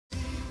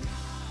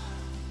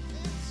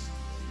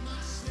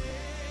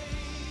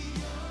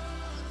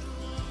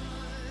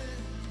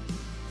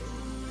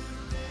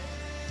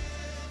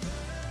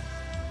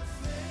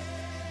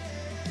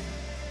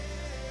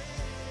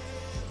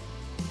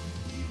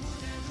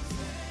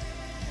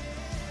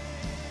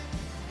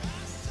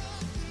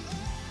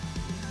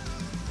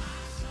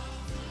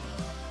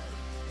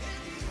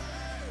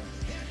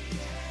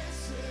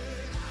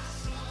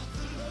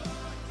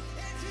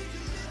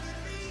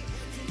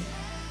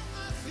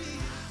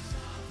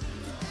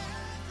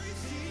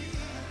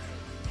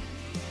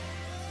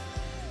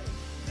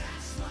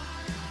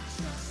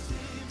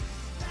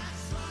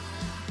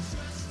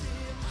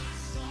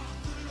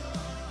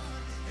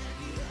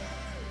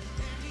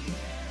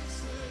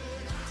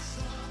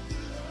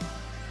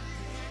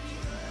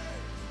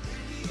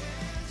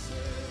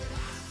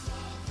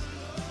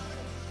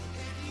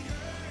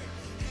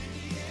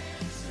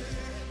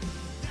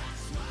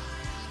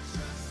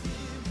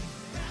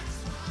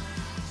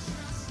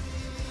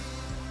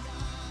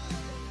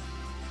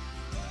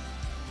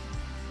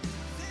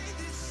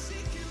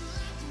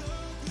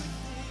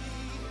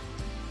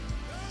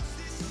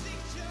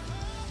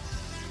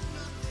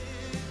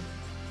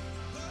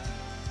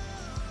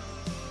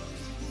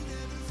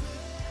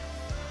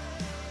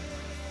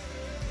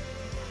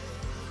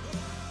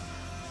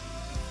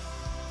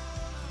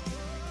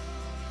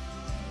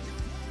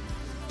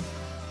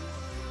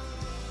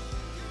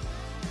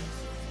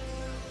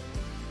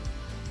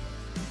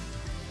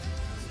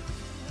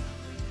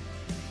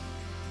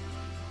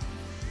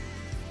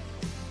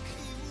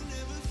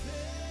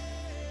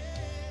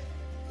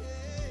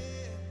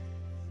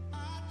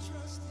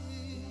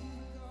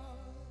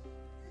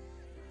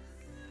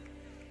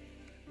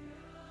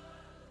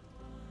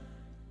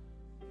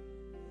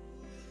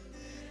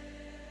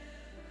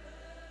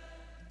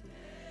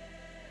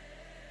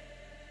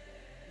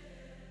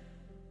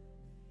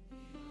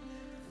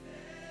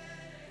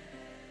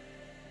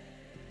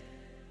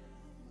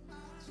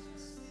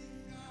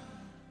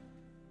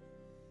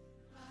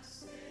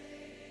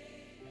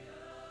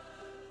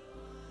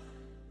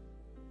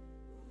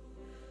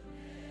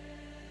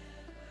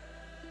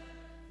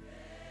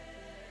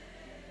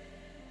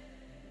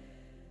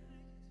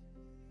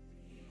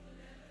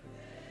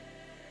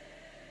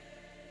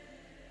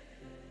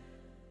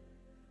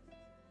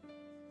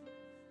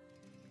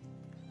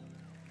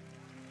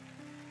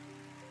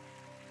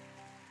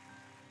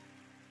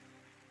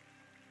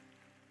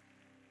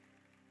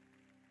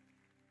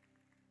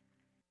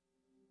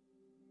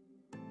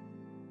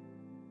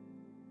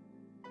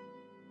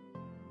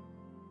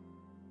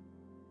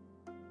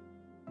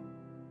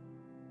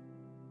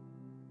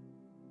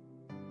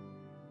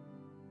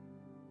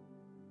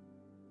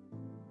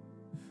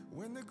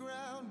When the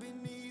ground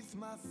beneath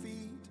my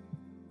feet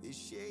is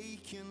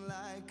shaking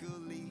like a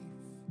leaf,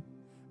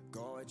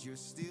 God, you're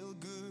still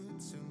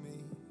good to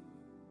me.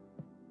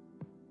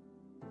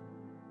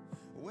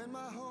 When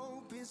my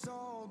hope is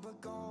all but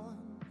gone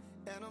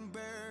and I'm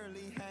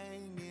barely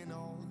hanging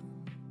on,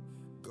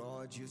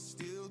 God, you're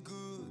still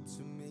good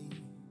to me.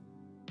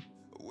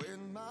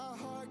 When my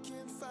heart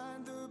can't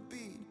find a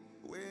beat,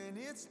 when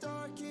it's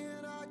dark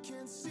and I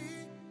can't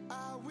see,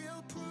 I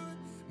will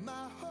put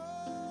my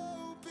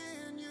hope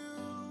in you.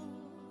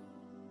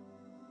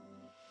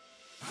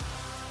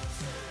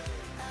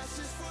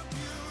 Ashes for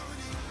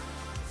beauty,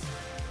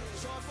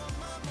 joy for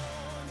my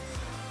morning.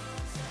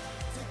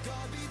 To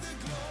God be the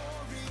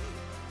glory,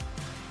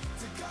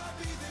 to God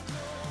be the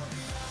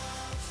glory.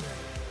 I'll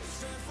trade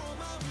strength for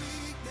my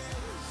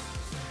weakness,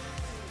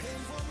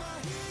 pain for my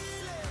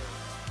healing.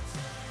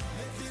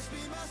 Let this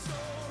be my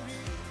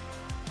story,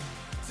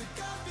 to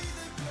God be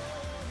the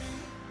glory.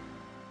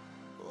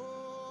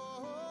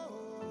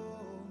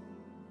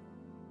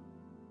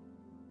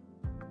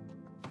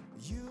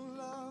 You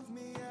love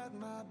me at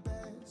my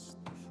best,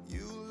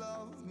 you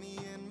love me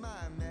in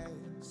my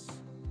mess.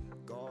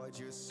 God,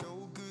 you're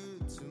so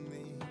good to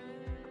me.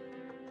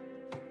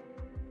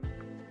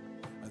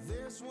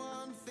 There's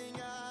one thing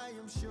I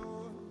am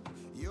sure,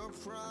 your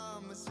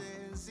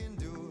promises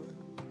endure.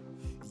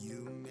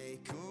 You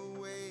make a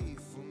way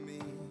for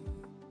me.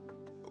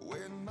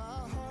 When my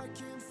heart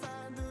can't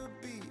find a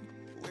beat,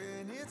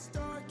 when it's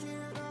dark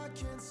and I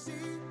can't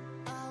see,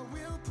 I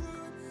will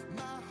put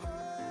my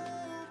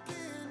hope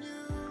in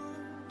you.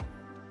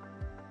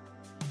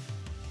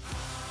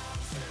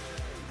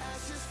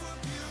 Ashes for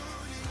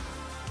beauty,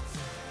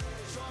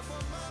 joy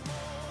for my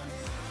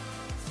morning.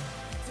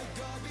 To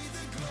God be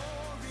the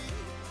glory,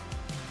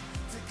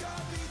 to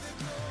God be the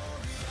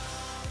glory.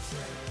 I'll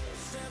trade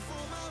strength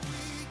for my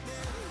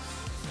weakness,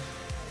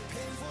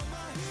 pain for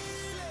my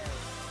healing.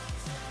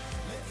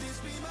 Let this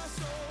be my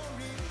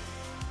story,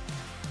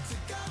 to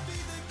God be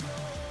the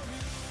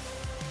glory,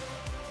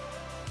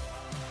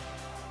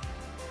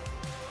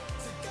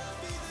 to God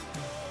be the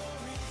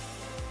glory.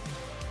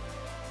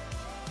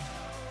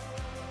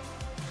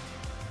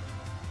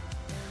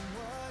 And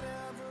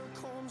whatever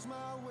comes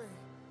my way,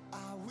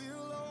 I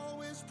will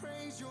always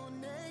praise your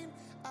name.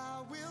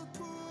 I will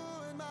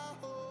put my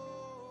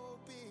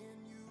hope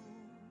in you.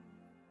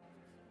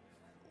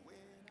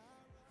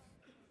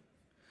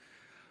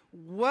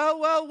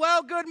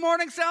 Well, good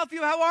morning, Southview.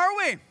 How are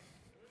we?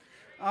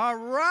 All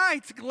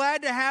right,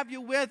 glad to have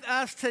you with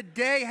us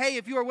today. Hey,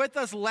 if you were with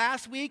us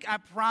last week, I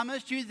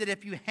promised you that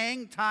if you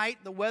hang tight,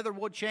 the weather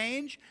will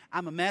change.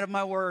 I'm a man of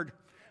my word.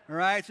 All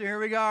right, so here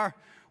we are.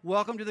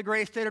 Welcome to the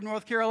great state of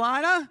North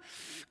Carolina.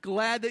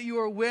 Glad that you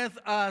are with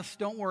us.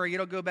 Don't worry,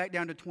 it'll go back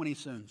down to 20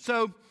 soon.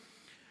 So,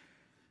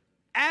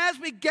 as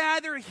we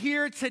gather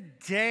here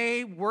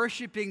today,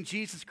 worshiping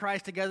Jesus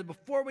Christ together,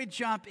 before we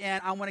jump in,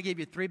 I want to give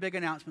you 3 big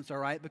announcements, all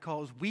right?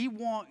 Because we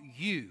want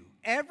you,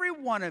 every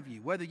one of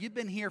you, whether you've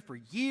been here for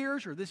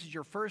years or this is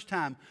your first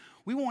time,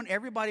 we want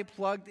everybody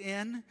plugged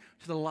in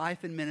to the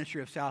life and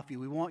ministry of Southview.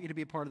 We want you to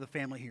be a part of the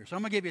family here. So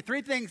I'm going to give you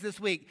 3 things this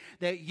week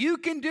that you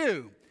can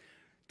do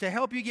to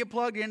help you get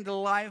plugged into the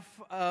life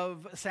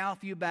of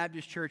Southview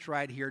Baptist Church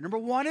right here. Number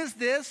 1 is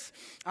this,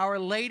 our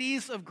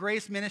Ladies of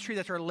Grace Ministry.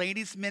 That's our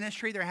ladies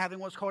ministry. They're having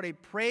what's called a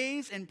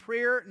praise and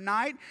prayer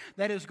night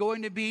that is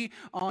going to be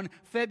on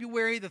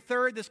February the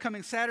 3rd, this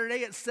coming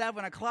Saturday at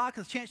 7 o'clock.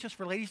 It's a chance just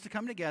for ladies to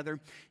come together,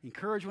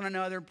 encourage one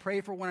another,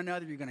 pray for one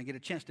another. You're going to get a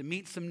chance to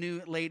meet some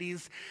new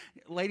ladies.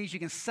 Ladies, you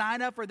can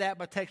sign up for that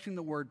by texting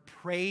the word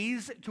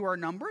praise to our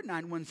number,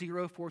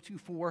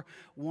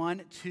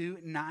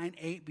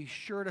 910-424-1298. Be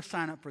sure to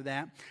sign up for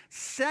that.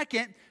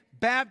 Second,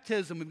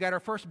 baptism. We've got our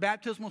first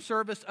baptismal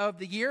service of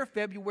the year,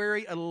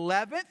 February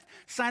 11th.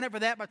 Sign up for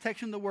that by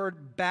texting the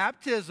word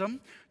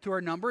baptism to our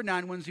number,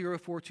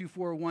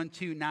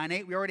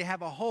 910-424-1298. We already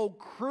have a whole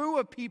crew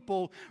of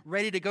people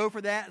ready to go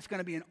for that. It's going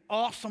to be an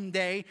awesome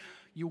day.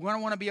 You're going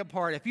to want to be a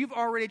part. If you've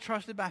already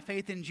trusted by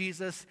faith in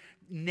Jesus,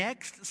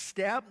 next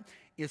step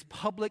is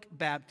public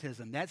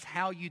baptism. That's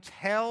how you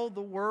tell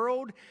the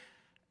world,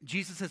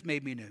 Jesus has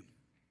made me new.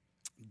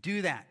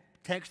 Do that.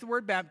 Text the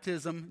word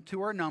baptism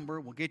to our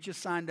number. We'll get you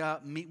signed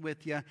up, meet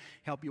with you,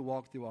 help you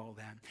walk through all of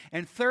that.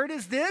 And third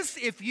is this,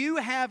 if you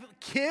have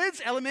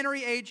kids,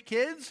 elementary age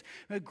kids,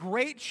 a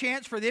great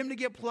chance for them to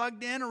get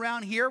plugged in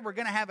around here. We're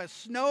going to have a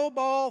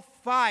snowball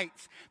fight.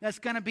 That's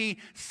going to be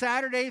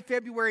Saturday,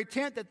 February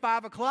 10th at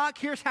 5 o'clock.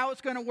 Here's how it's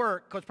going to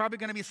work, because it's probably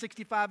going to be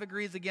 65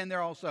 degrees again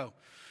there also.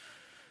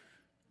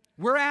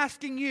 We're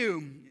asking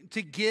you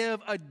to give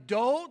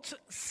adult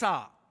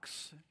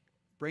socks,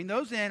 Bring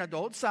those in,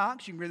 adult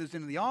socks. You can bring those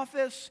into the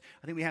office.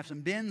 I think we have some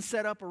bins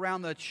set up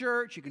around the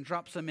church. You can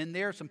drop some in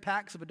there, some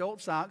packs of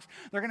adult socks.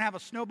 They're going to have a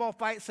snowball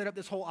fight, set up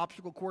this whole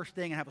obstacle course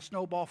thing and have a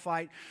snowball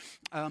fight.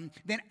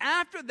 Then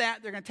after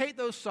that, they're going to take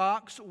those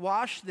socks,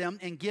 wash them,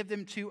 and give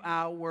them to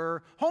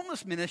our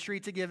homeless ministry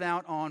to give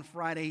out on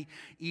Friday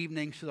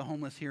evenings to the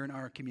homeless here in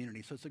our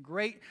community. So it's a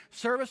great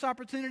service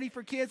opportunity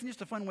for kids and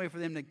just a fun way for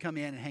them to come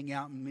in and hang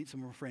out and meet some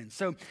more friends.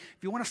 So if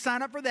you want to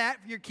sign up for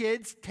that for your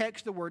kids,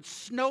 text the word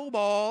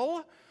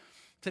snowball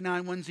to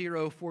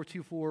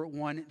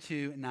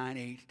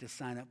 910-424-1298 to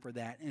sign up for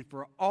that. And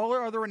for all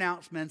our other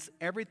announcements,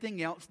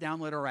 everything else,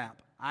 download our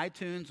app.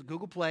 iTunes,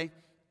 Google Play.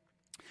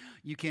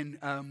 You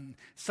can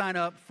sign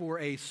up for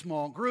a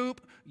small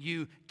group.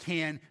 You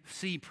can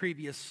see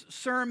previous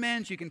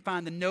sermons. You can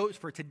find the notes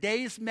for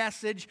today's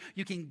message.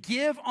 You can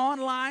give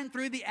online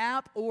through the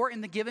app or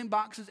in the giving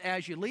boxes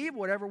as you leave,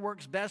 whatever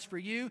works best for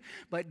you.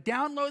 But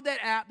download that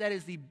app. That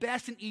is the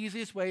best and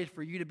easiest way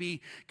for you to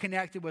be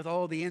connected with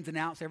all the ins and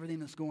outs, everything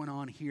that's going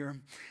on here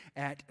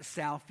at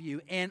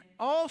Southview. And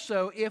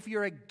also, if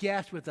you're a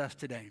guest with us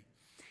today,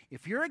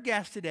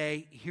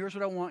 here's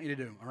what I want you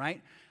to do, all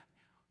right?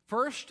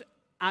 First,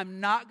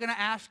 I'm not going to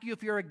ask you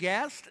if you're a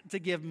guest to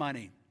give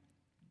money.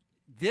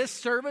 This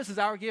service is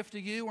our gift to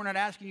you. We're not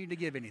asking you to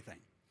give anything.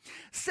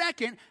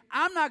 Second,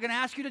 I'm not going to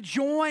ask you to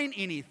join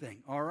anything,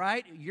 all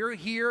right? You're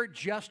here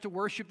just to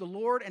worship the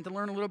Lord and to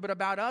learn a little bit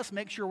about us.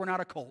 Make sure we're not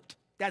a cult.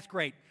 That's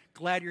great.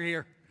 Glad you're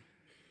here.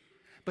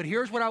 But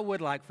here's what I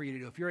would like for you to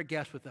do. If you're a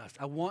guest with us,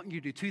 I want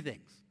you to do two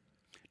things.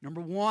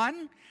 Number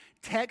one,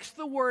 text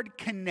the word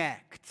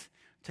CONNECT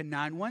to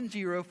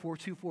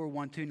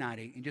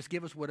 910-424-1298 and just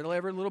give us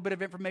whatever little bit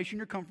of information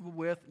you're comfortable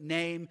with,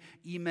 name,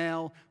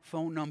 email,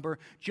 phone number,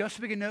 just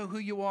so we can know who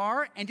you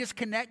are and just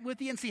connect with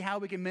you and see how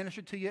we can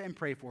minister to you and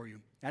pray for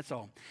you. That's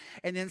all.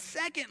 And then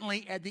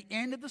secondly, at the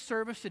end of the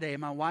service today,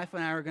 my wife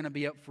and I are going to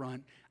be up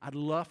front. I'd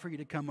love for you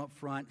to come up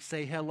front,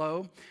 say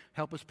hello,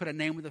 help us put a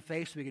name with a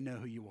face so we can know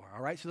who you are.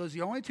 All right? So those are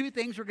the only two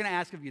things we're going to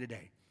ask of you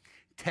today.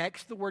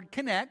 Text the word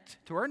CONNECT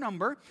to our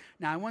number,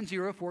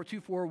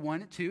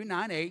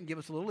 910-424-1298, and give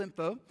us a little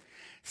info.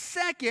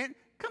 Second,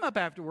 come up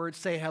afterwards,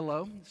 say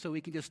hello, so we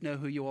can just know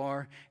who you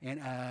are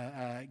and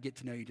get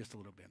to know you just a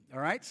little bit.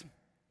 All right?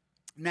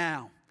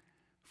 Now,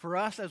 for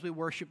us as we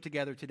worship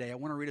together today, I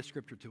want to read a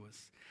scripture to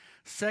us.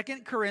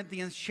 2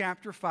 Corinthians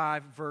chapter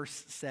 5,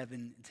 verse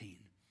 17.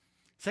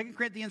 2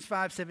 Corinthians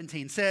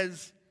 5:17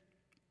 says,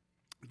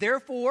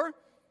 "Therefore,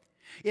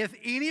 if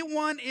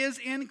anyone is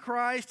in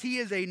Christ, he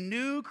is a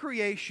new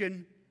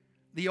creation.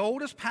 The old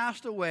has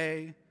passed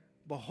away.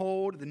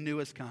 Behold, the new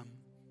has come."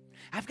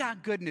 I've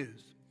got good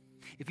news.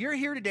 If you're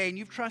here today and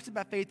you've trusted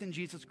by faith in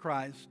Jesus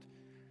Christ,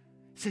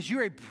 it says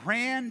you're a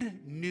brand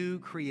new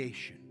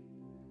creation.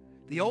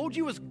 The old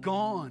you is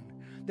gone.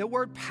 The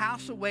word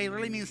pass away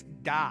literally means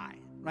die,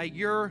 right?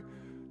 The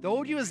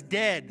old you is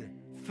dead,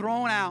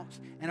 thrown out,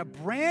 and a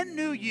brand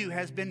new you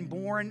has been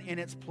born in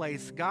its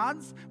place.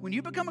 When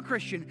you become a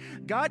Christian,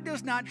 God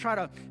does not try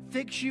to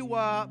fix you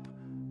up,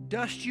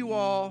 dust you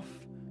off,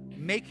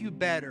 make you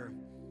better.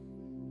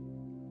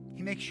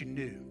 He makes you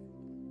new.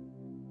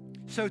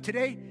 So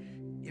today,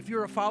 if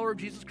you're a follower of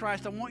Jesus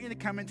Christ, I want you to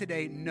come in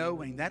today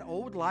knowing that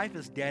old life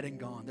is dead and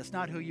gone. That's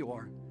not who you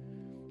are.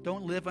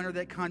 Don't live under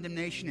that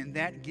condemnation and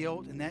that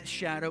guilt and that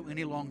shadow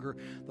any longer.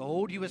 The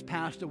old you has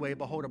passed away.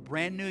 Behold, a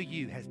brand new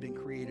you has been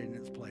created in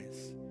its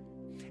place.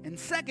 And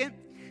second,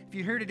 if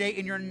you're here today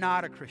and you're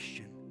not a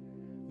Christian,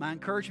 my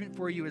encouragement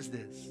for you is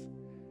this.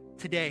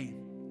 Today,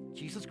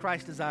 Jesus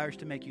Christ desires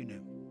to make you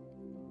new.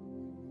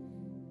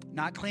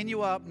 Not clean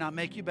you up, not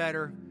make you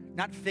better,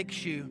 not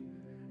fix you,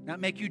 not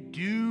make you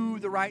do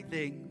the right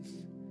things,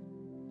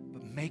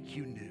 but make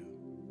you new.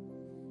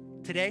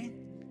 Today,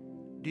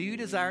 do you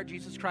desire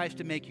Jesus Christ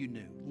to make you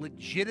new?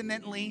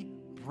 Legitimately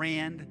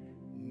brand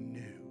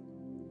new.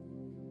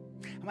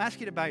 I'm going to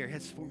ask you to bow your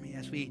heads for me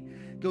as we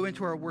go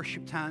into our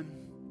worship time.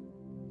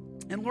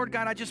 And Lord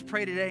God, I just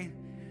pray today,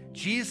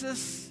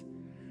 Jesus,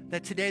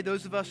 that today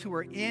those of us who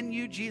are in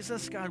you,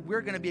 Jesus, God,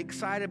 we're going to be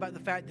excited about the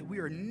fact that we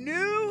are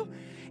new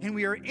and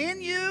we are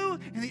in you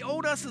and the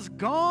old us is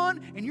gone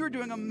and you're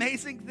doing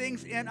amazing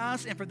things in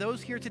us. And for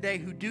those here today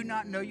who do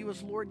not know you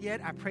as Lord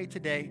yet, I pray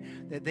today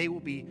that they will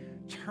be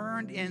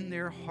turned in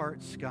their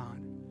hearts, God,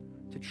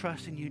 to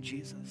trust in you,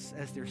 Jesus,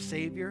 as their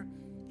Savior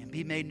and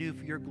be made new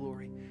for your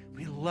glory.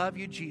 We love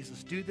you,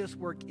 Jesus. Do this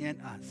work in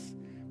us.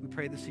 We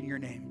pray this in your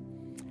name.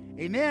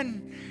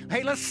 Amen.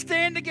 Hey, let's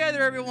stand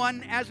together,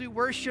 everyone, as we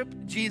worship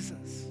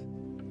Jesus.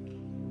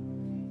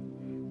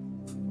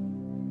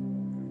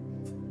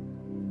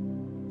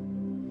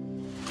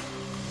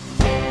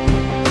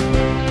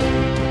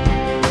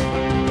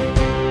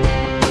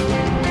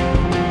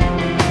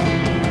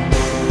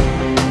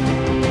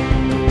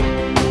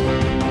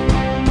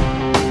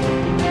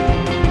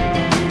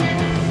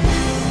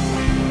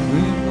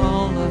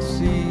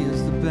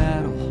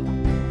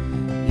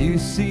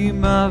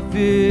 My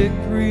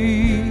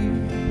victory.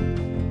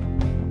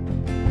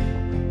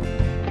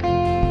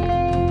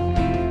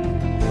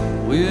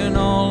 When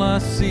all I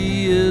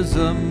see is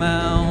a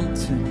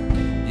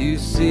mountain, you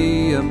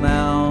see a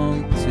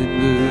mountain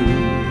move.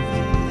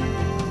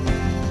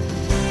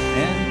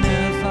 And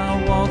as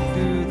I walk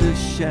through the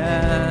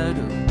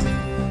shadow,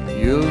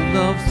 your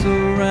love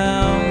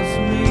surrounds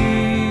me.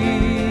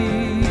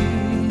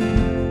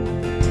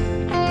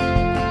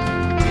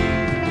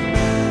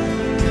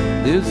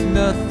 There's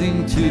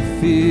nothing to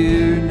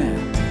fear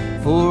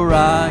now, for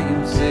I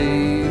am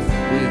safe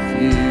with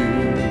you.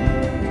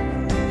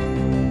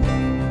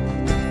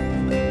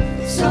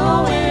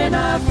 So when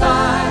I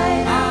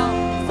fight,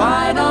 I'll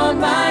fight on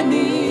my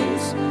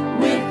knees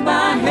with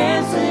my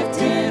hands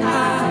lifted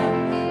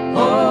high.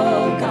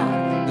 Oh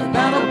God, the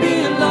battle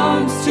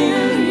belongs to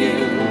you.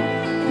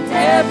 And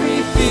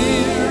every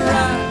fear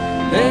I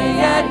lay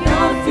at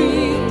your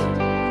feet,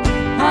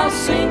 I'll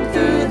sing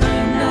through the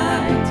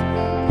night.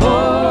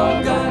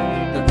 Oh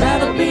God, the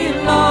battle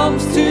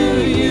belongs to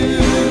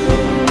you.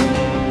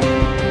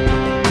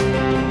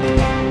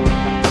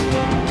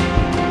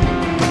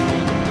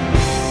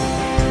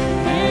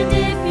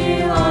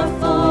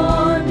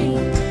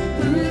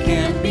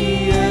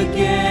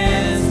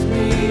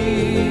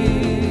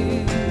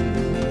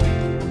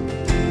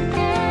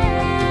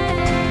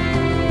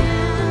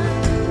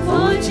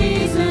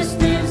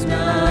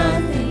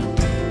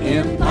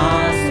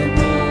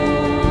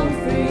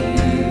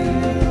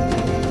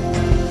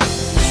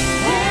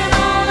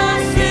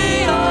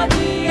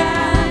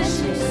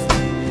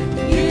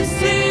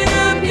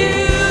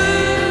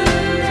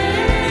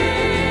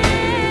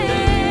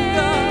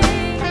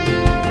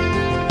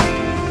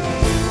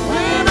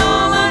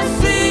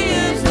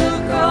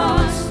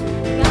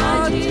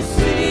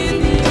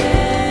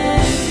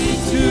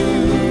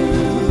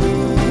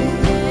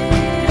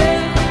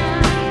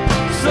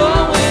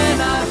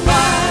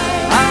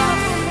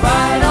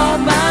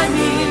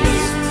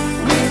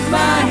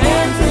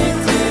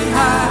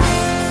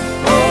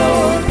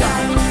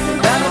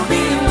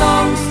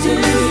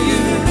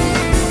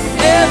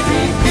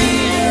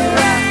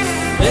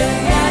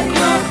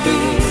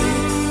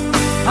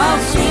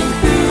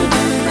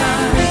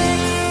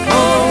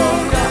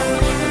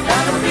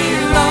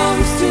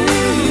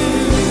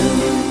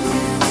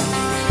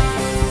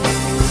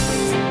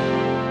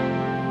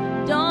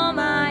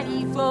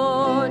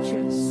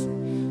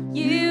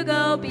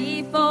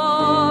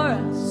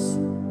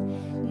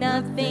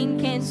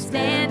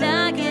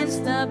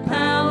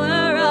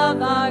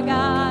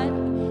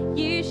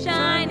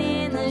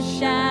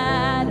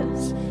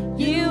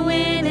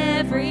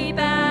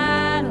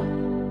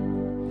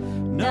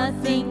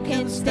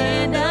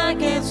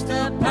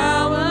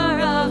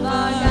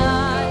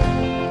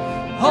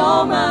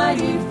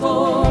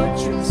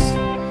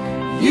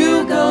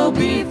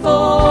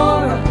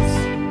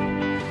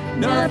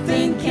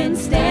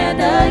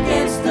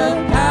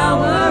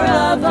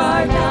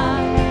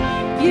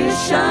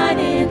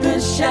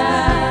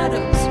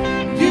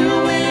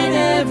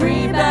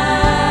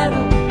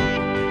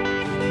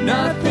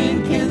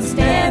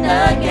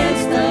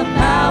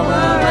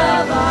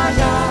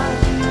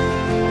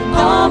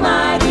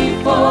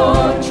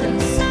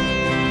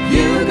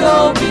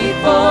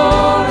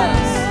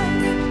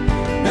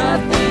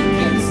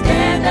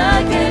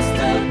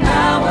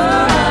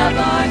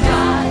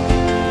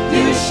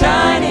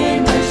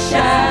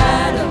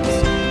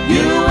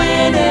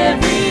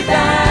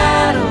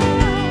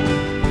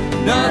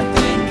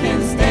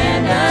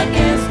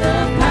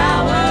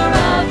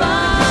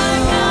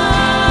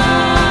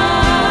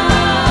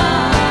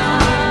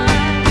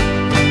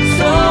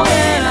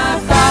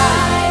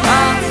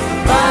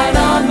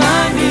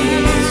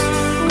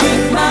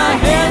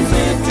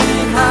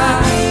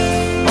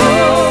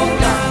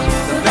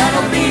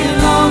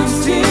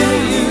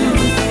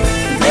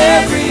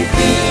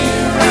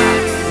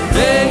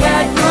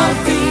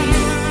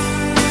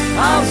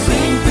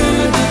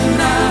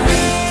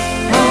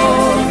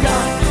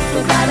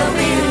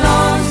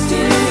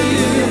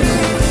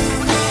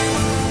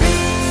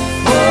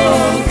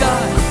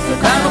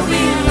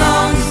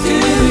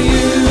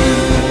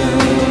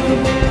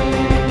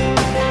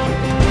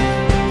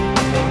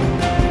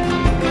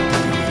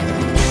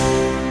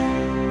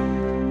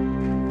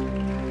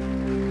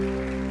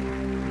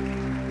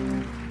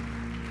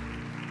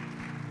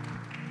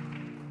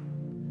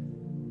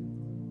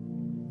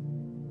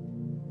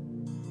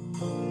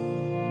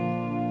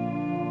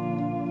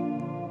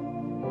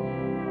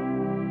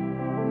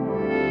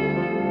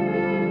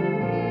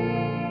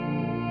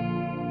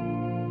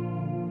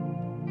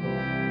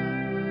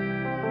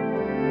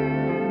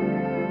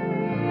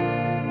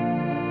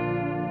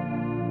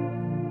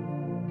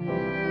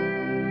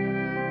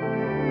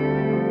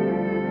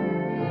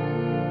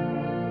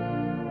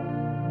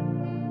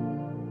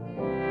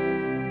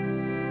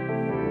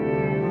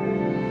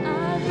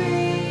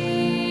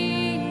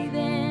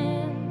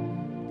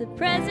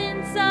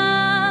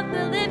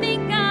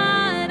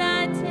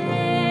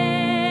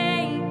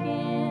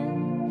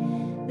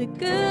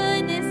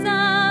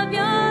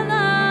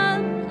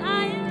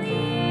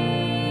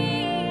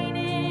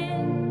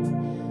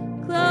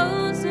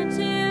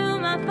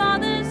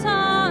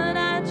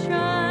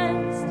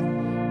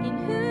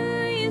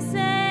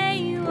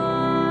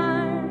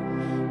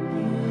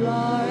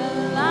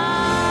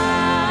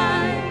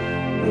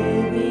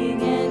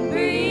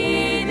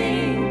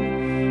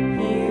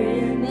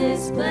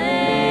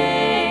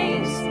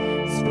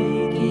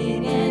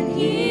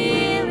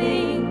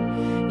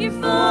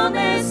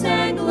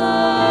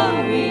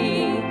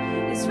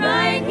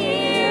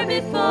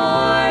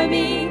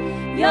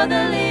 you're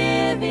the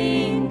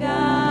living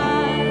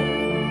God,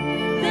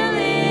 the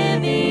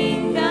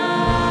living God.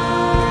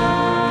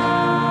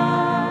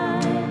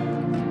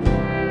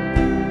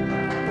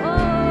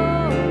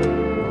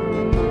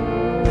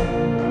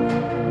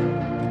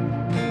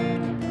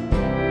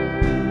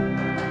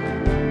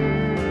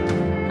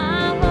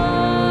 I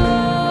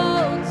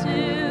hold to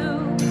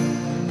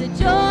the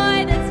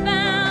joy that's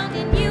found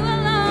in you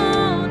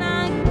alone.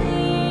 I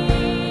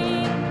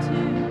cling to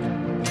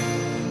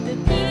the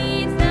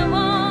peace that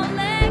won't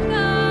let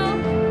go.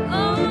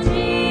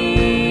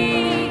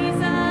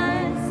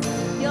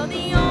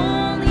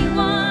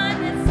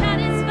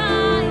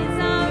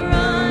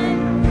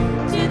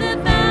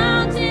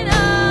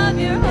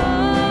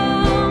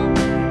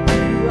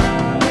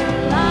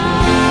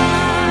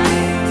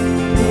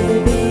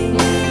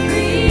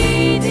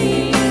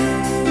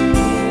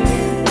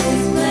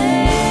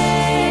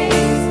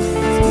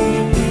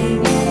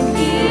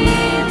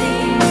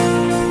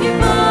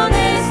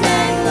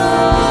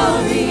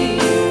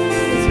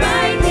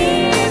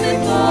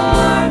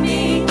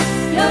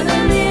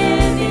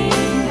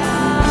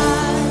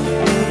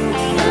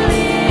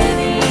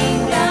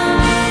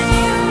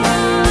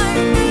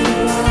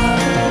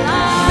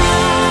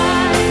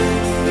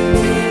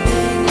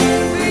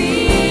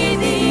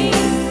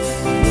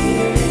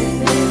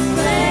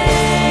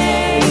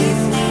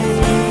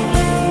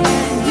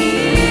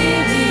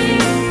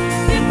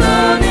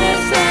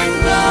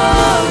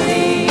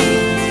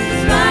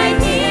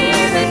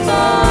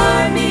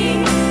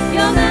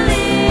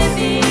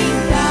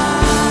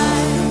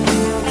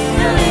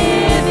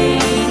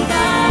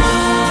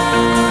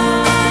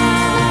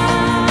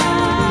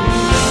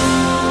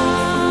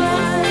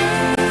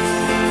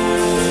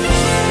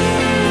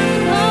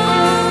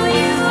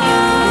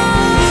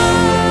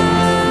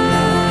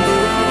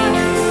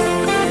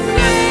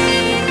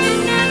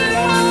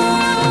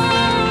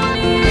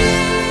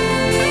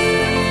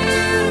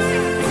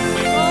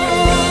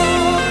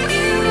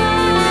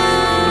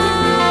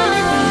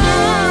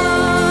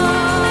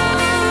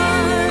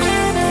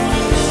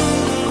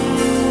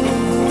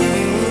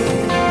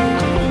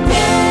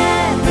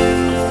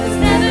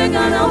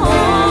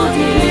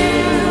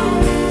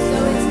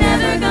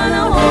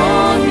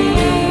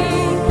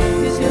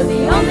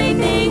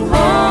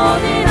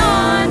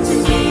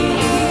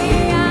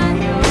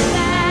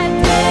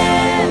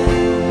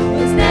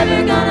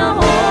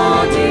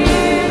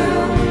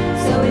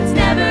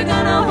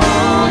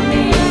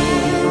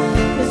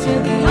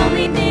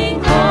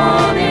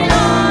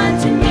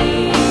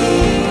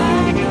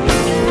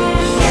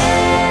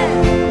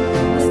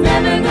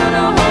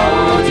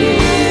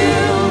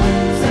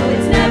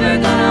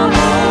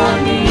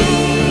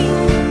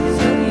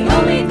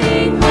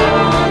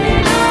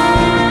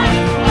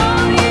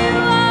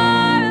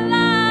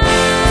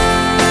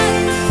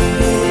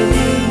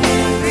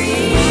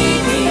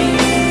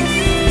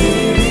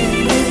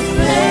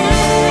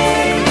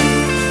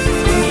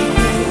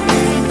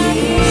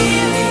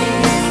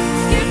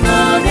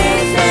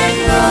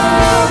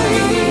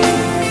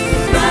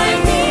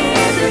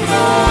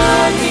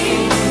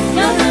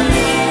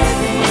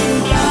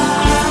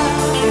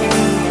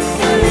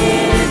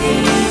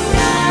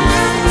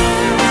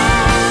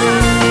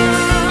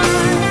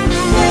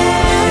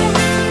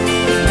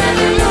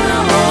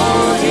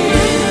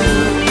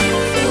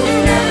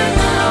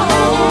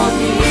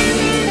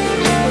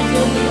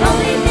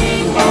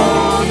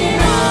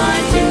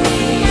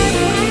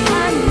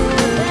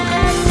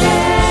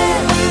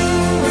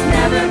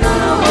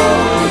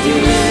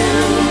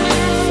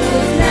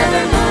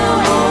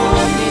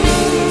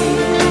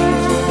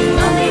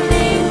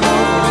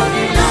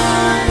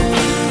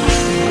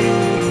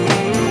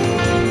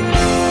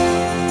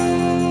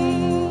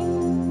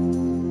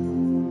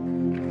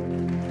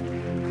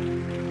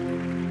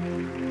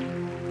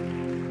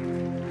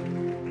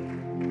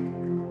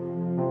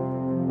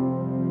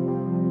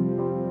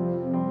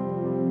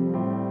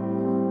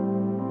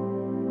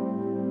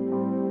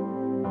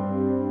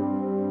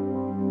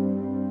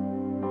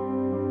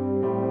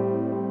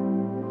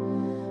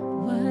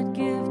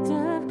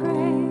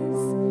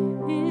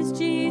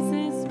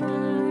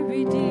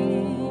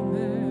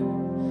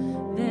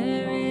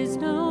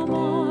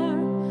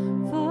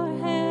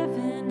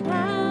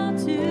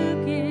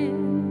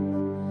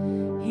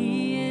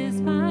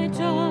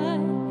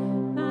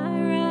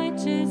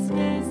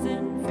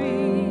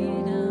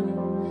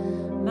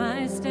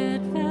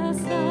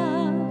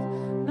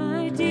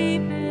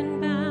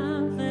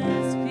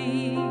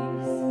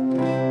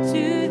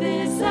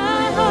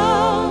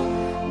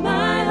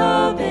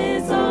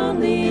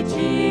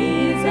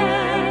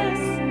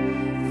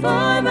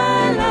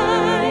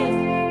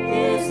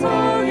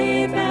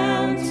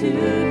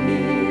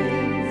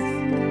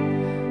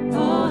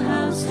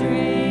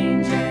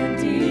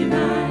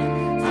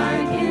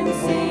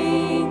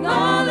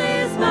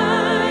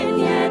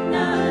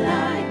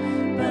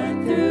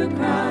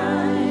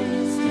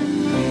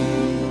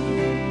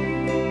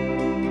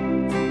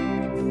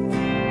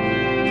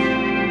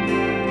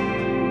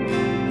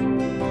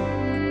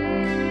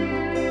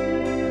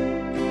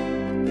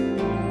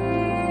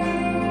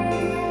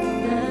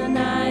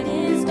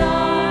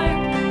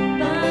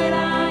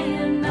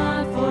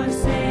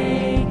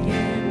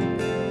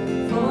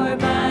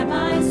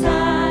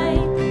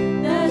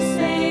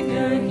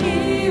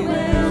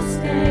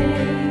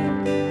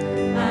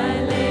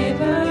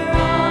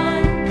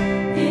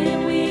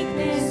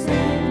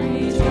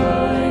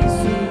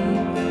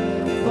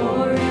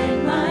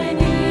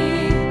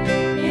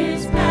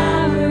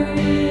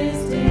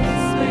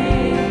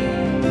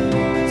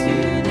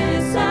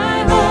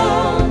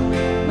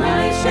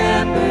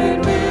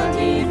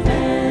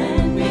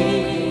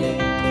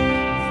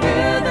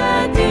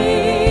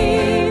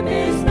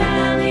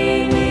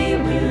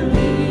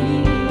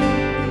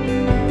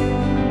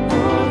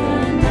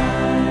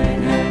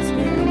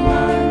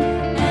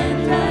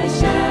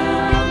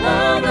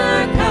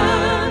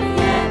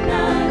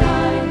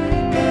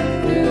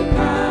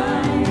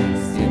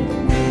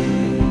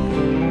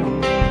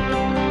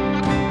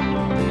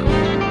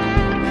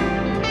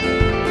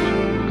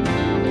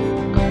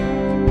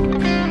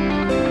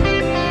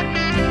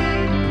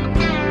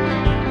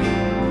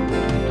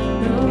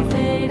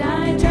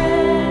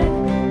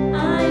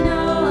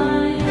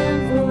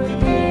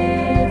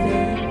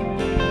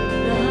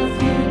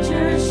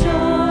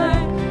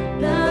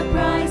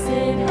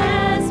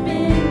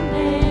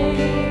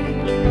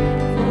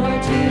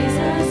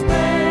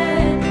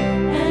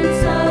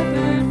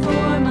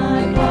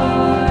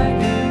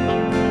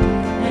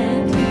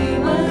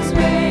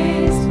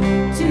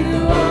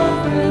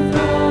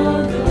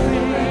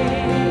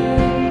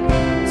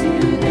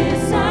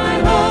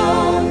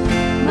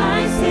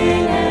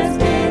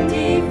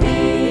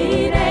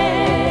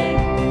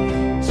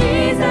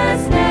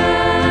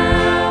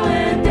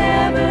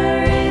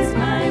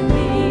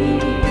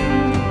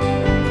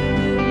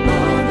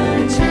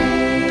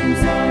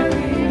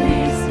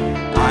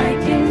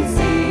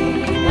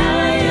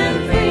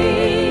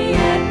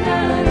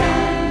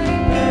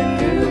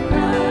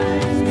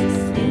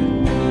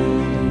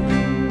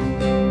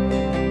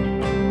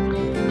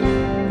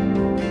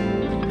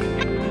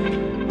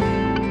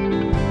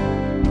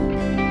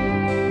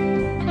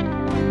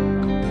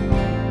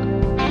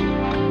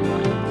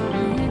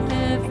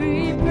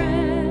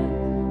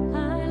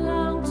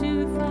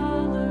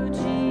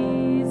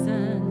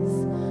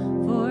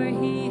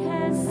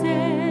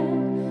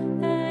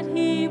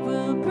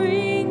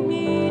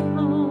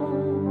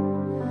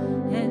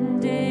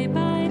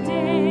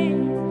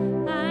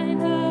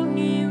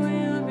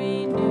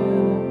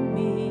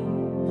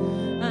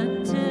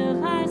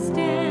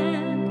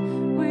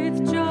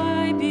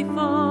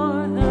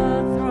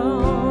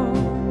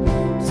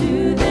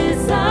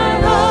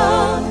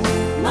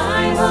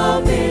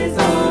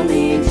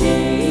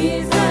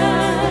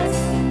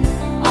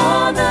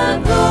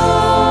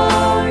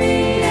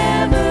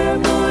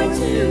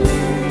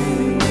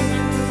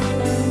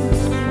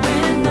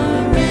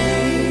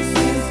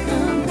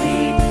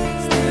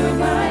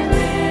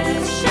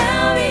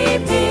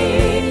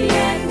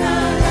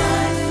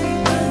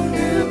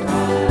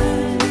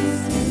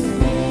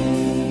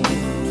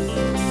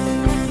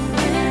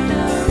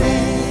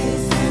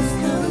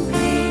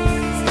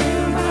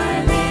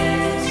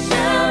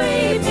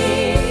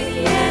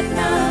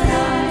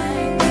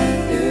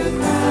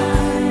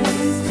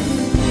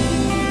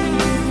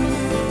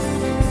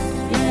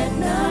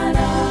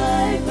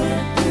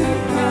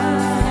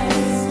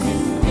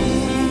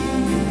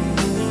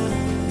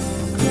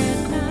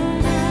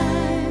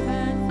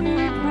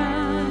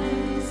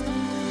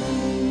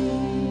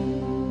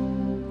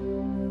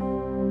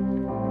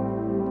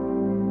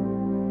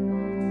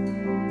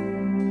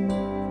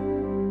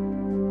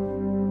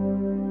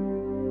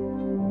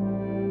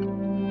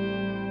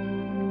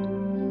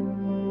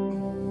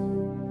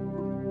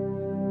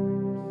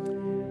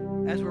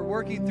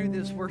 working through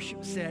this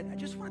worship set, I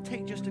just want to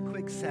take just a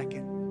quick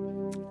second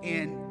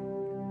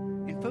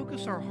and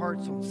focus our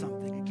hearts on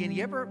something.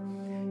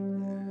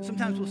 Again,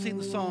 sometimes we'll sing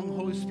the song,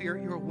 Holy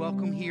Spirit, you're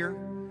welcome here.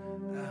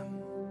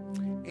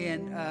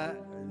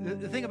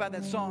 The thing about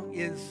that song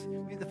is,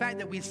 the fact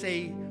that we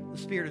say the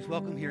Spirit is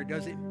welcome here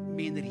doesn't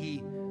mean that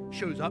he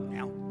shows up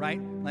now, right?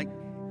 Like,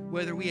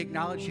 whether we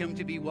acknowledge him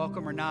to be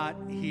welcome or not,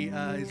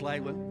 he's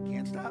like, well,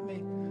 can't stop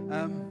me.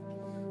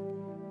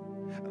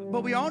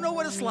 But we all know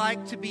what it's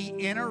like to be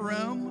in a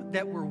room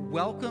that we're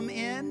welcome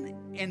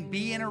in and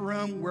be in a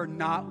room we're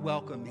not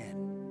welcome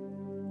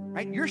in,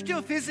 right? You're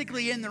still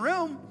physically in the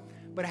room,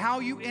 but how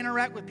you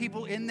interact with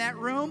people in that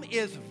room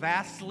is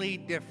vastly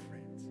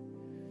different.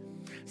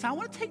 So I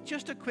want to take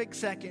just a quick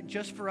second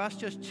just for us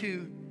just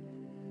to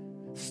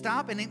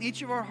stop, and in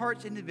each of our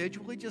hearts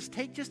individually, just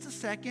take just a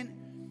second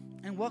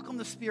and welcome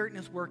the Spirit and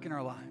his work in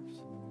our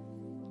lives.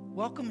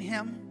 Welcome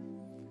him.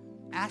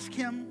 Ask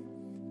him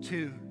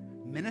to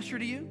minister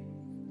to you,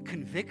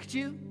 convict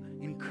you,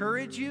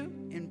 encourage you,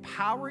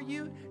 empower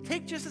you.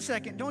 Take just a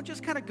second. Don't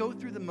just kind of go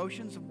through the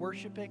motions of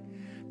worshiping,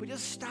 but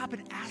just stop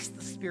and ask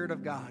the Spirit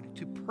of God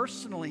to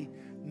personally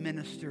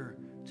minister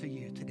to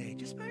you today.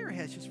 Just bow your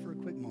heads just for a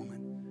quick moment.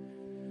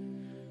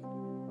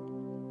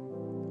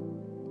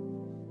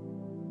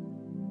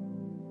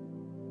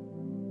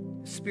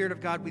 Spirit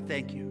of God, we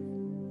thank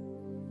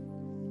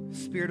you.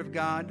 Spirit of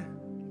God,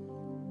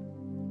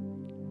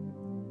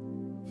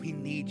 we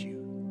need you.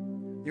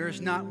 There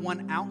is not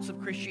 1 ounce of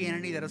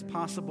Christianity that is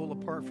possible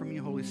apart from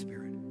you, Holy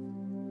Spirit.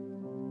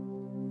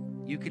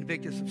 You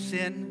convict us of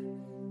sin.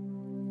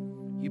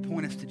 You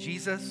point us to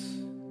Jesus.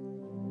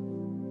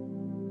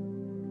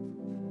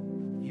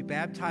 You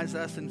baptize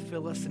us and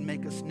fill us and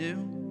make us new.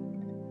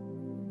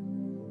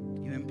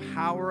 You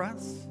empower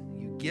us.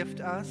 You gift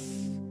us.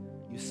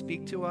 You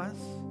speak to us.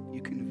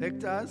 You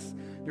convict us.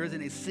 There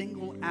isn't a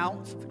single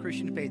ounce of the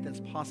Christian faith that's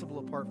possible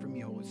apart from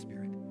you, Holy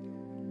Spirit.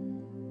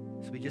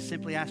 So we just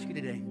simply ask you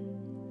today,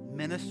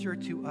 minister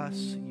to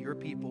us, your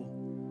people,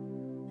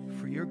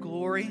 for your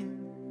glory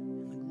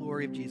and the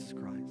glory of Jesus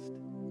Christ.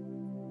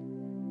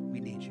 We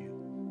need you.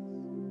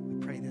 We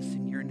pray this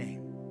in your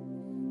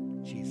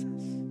name,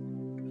 Jesus.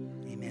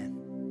 Amen.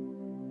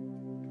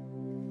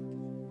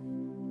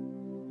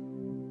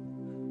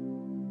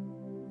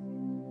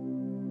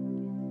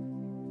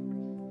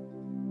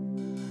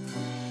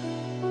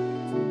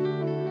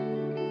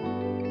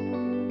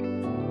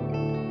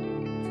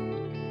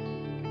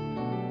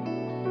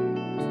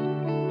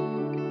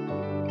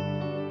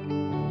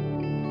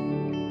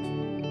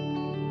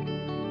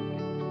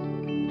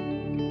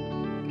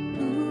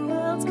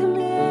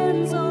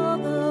 Commands all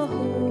the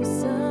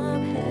hosts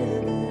of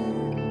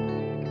heaven.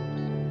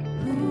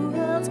 Who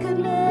else could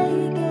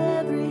make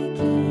every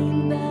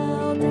king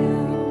bow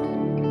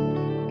down?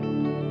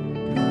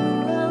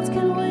 Who else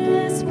can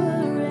whisper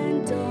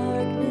and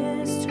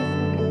darkness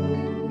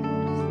trembles?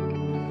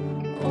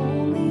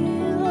 Only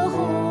the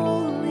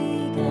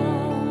holy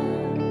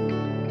God.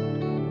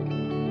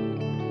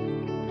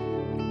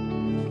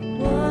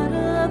 What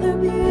other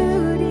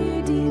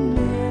beauty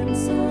demands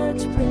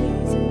such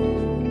praises?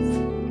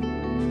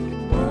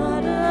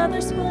 Other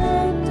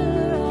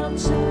splendor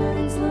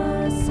outshines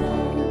the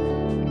sun.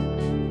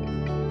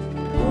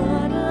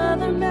 What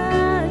other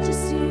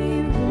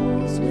majesty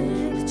rules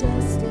with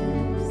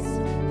justice?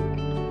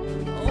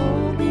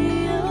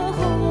 Only a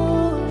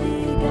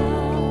holy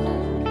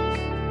God.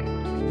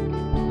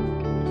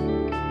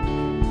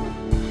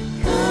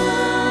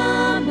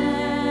 Come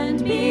and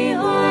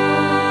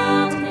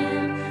behold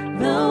him,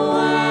 the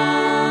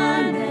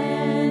one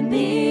and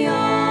the only.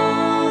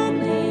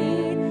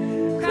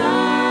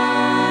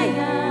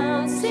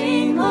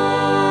 Sing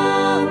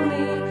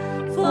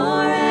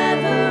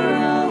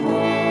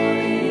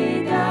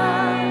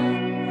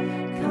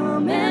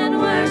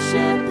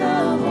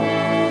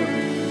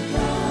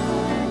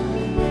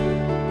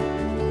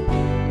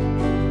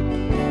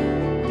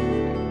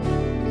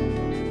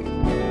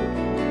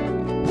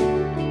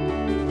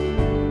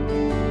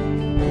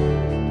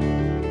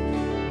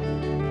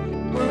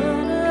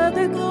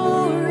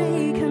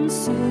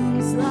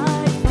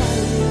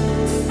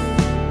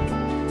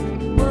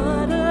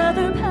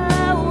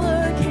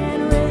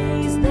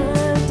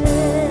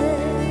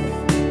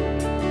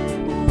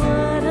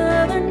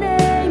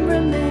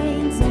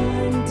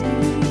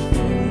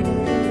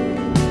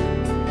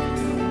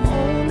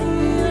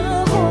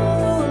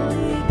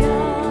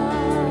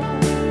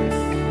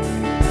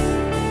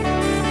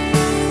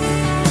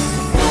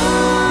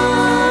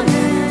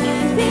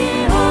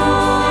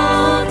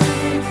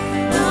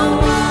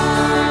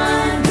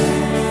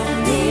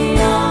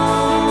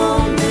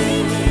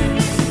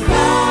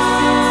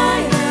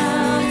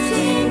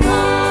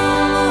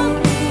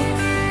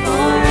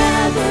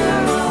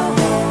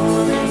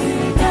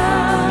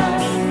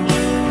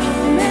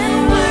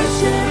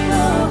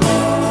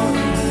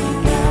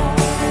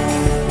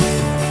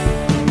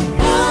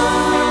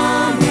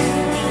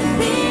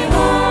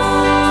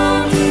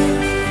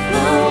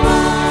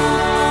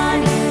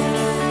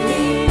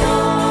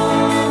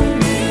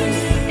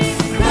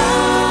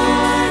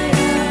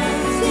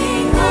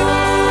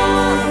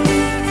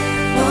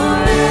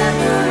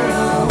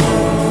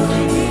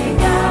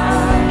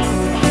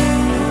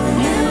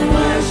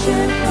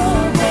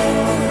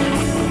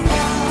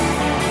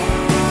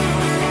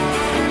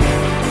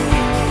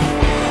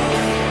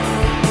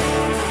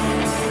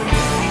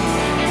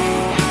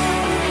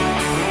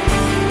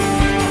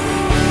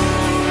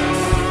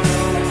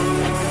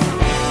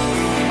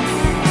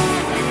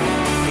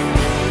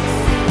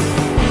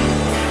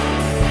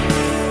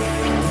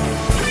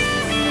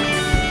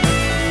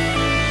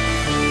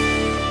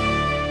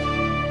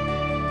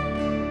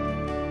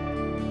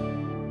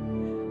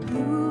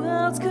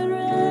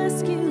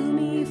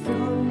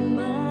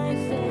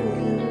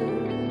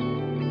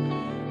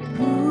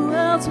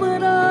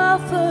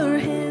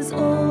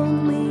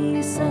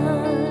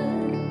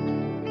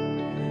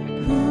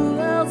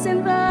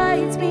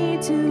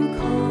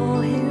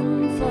call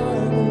him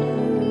Father.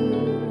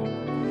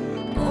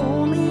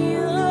 Only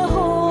a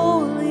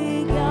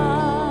holy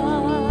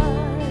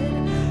God,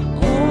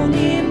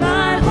 only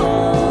my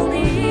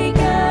holy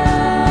God.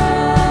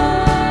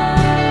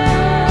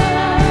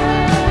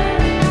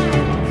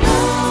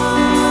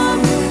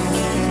 Come,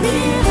 behold me,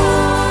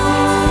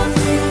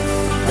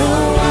 the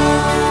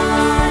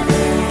one and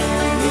the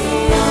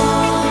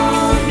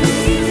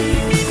only.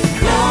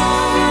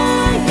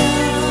 Cry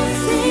out,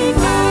 sing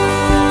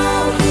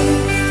loudly,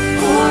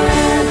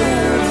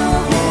 forever a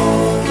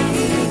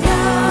holy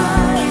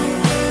God.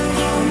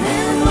 Come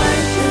and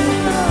worship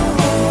the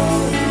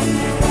holy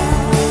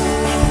God.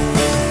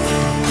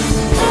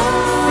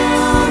 Come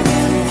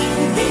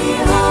and behold him,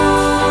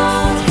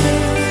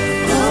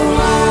 the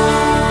one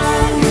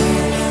and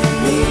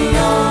the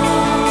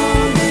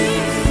only.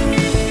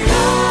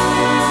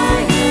 Cry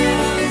out,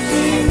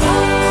 sing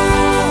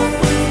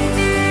loudly,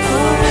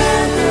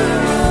 forever a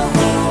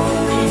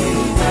holy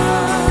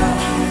God.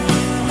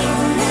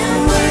 Come and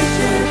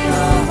worship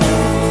the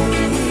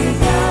holy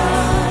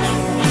God.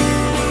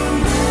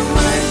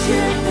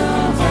 Worship the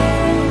holy God.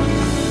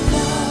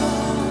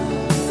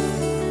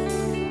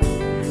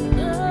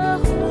 The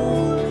holy God.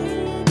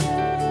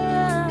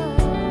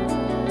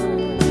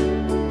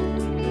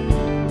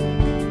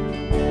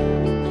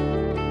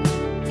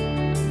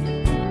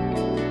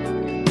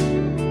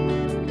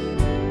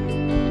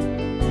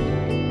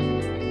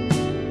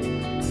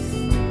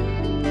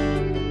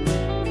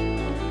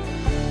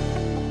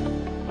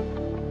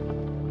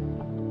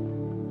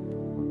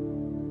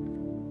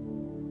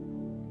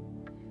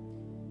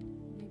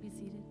 Be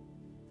seated.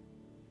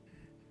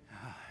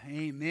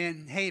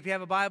 Amen. Hey, if you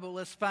have a Bible,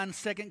 let's find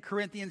 2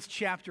 Corinthians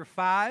chapter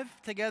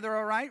 5 together,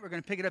 all right? We're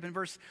going to pick it up in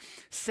verse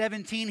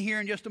 17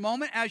 here in just a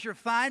moment. As you're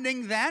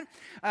finding that,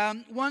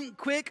 one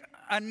quick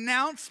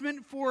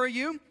announcement for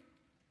you.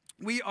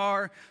 We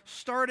are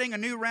starting a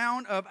new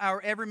round of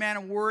our Every Man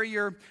and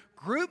Warrior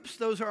groups.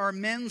 Those are our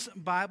men's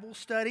Bible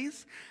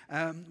studies.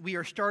 We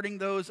are starting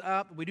those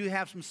up. We do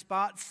have some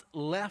spots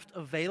left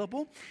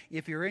available.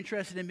 If you're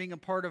interested in being a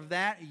part of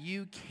that,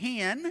 you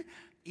can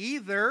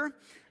either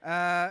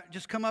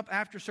just come up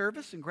after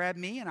service and grab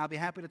me, and I'll be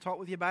happy to talk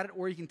with you about it,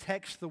 or you can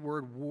text the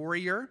word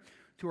warrior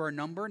to our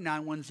number,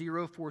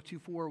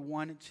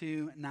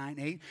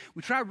 910-424-1298.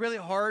 We try really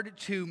hard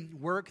to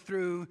work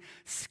through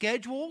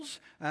schedules.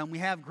 We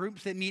have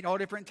groups that meet all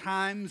different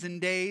times and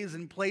days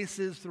and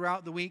places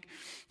throughout the week,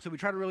 so we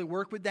try to really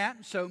work with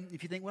that. So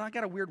if you think, well, I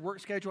got a weird work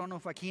schedule, I don't know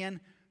if I can,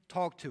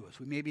 talk to us.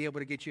 We may be able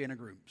to get you in a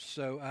group.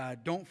 So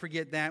don't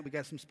forget that. We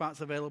got some spots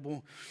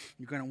available.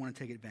 You're going to want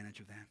to take advantage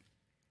of that.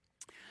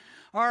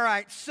 All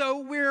right, so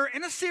we're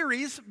in a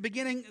series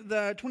beginning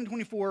the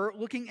 2024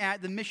 looking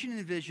at the mission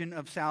and vision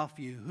of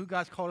Southview, who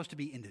God's called us to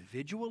be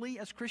individually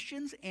as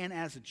Christians and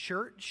as a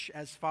church,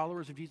 as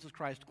followers of Jesus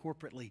Christ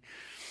corporately.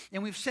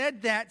 And we've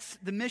said that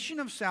the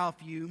mission of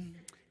Southview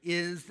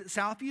is that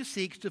Southview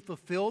seeks to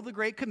fulfill the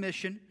Great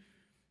Commission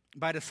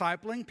by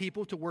discipling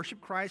people to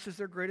worship Christ as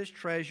their greatest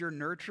treasure,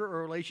 nurture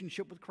a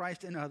relationship with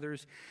Christ and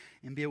others,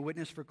 and be a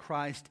witness for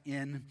Christ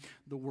in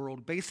the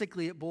world.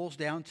 Basically, it boils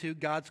down to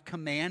God's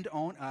command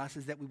on us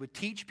is that we would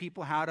teach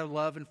people how to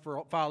love and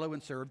follow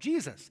and serve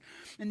Jesus.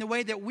 And the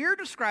way that we're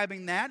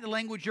describing that, the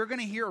language you're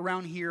going to hear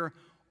around here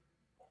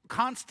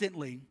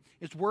constantly,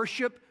 is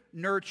worship,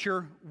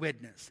 nurture,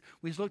 witness.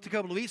 We looked a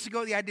couple of weeks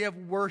ago at the idea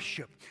of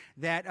worship,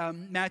 that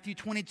Matthew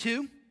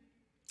 22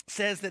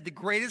 says that the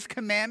greatest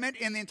commandment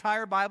in the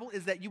entire Bible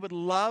is that you would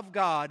love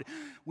God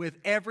with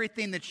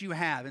everything that you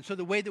have. And so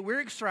the way that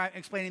we're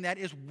explaining that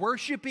is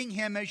worshiping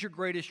Him as your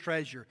greatest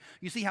treasure.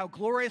 You see how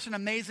glorious and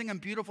amazing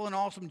and beautiful and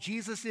awesome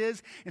Jesus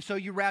is, and so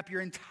you wrap your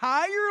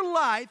entire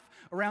life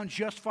around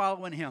just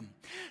following Him.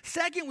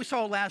 Second, we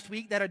saw last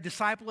week that a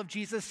disciple of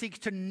Jesus seeks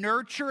to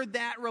nurture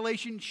that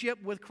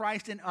relationship with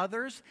Christ in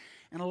others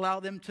and allow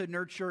them to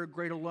nurture a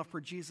greater love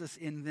for Jesus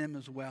in them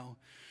as well.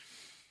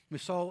 We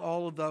saw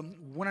all of the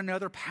one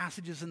another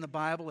passages in the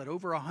Bible. At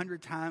over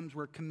 100 times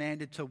we're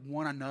commanded to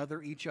one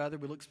another, each other.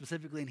 We look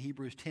specifically in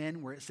Hebrews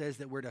 10 where it says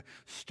that we're to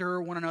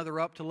stir one another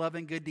up to love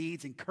and good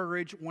deeds,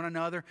 encourage one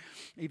another,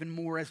 even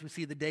more as we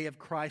see the day of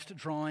Christ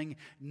drawing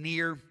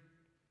near.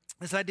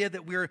 This idea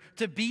that we're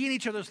to be in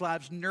each other's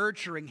lives,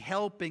 nurturing,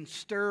 helping,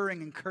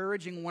 stirring,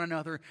 encouraging one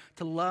another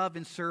to love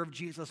and serve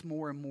Jesus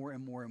more and more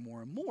and more and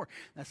more and more.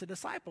 That's a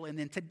disciple. And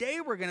then today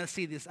we're going to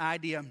see this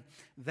idea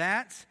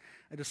that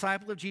a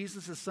disciple of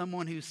Jesus is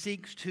someone who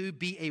seeks to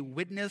be a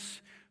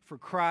witness for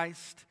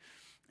Christ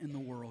in the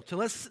world. So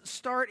let's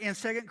start in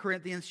 2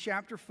 Corinthians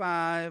chapter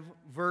 5,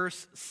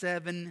 verse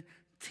 17.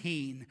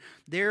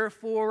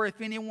 Therefore,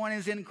 if anyone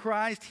is in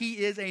Christ, he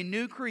is a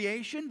new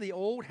creation. The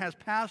old has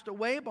passed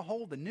away.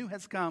 Behold, the new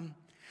has come.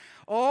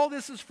 All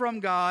this is from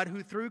God,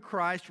 who through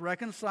Christ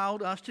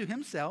reconciled us to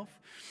Himself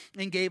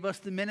and gave us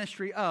the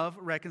ministry of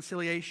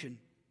reconciliation.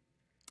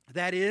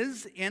 That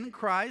is, in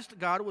Christ,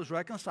 God was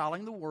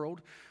reconciling the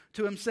world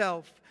to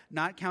himself,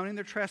 not counting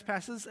their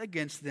trespasses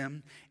against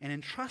them, and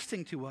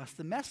entrusting to us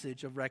the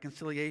message of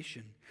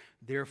reconciliation.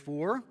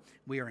 Therefore,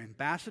 we are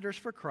ambassadors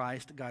for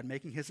Christ, God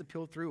making his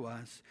appeal through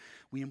us.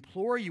 We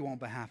implore you on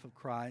behalf of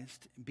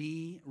Christ,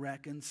 be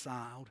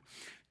reconciled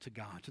to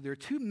God. So there are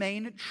two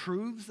main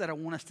truths that I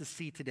want us to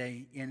see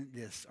today in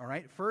this, all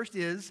right? First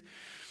is,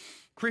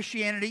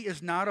 Christianity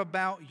is not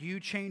about you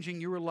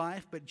changing your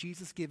life, but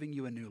Jesus giving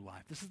you a new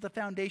life. This is the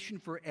foundation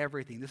for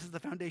everything. This is the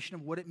foundation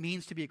of what it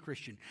means to be a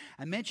Christian.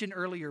 I mentioned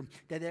earlier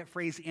that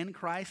phrase in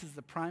Christ is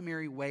the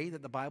primary way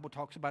that the Bible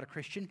talks about a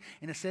Christian.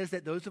 And it says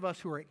that those of us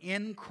who are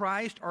in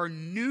Christ are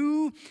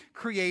new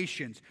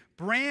creations.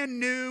 Brand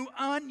new,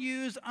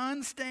 unused,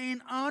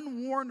 unstained,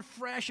 unworn,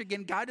 fresh.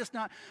 Again, God does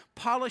not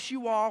polish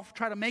you off,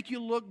 try to make you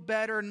look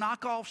better,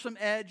 knock off some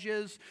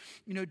edges,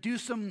 do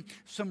some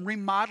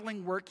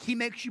remodeling work. He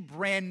makes you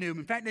brand new.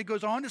 In fact, it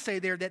goes on to say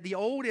there that the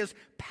old is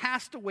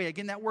passed away.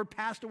 Again, that word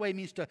passed away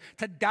means to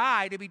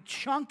die, to be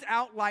chunked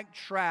out like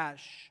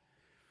trash.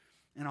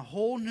 And a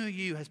whole new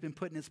you has been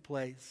put in its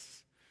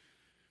place.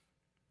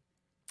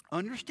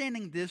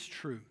 Understanding this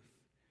truth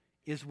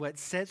is what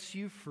sets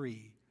you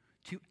free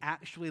to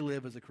actually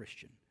live as a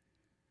Christian.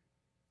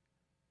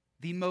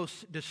 The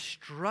most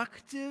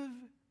destructive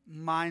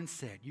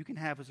mindset you can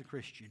have as a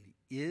Christian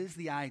is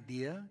the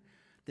idea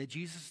that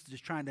Jesus is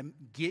just trying to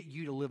get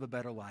you to live a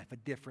better life, a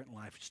different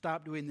life.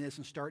 Stop doing this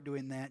and start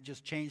doing that.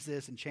 Just change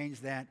this and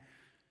change that.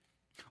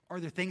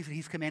 Are there things that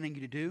he's commanding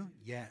you to do?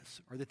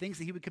 Yes. Are there things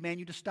that he would command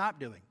you to stop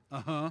doing?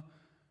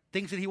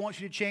 Things that he wants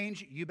you to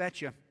change? You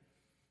betcha.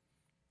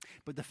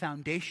 But the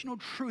foundational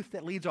truth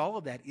that leads all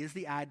of that is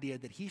the idea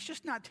that he's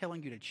just not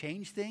telling you to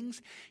change things.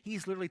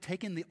 He's literally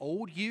taken the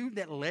old you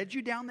that led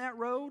you down that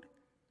road,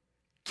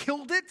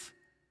 killed it,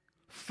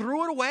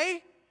 threw it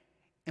away,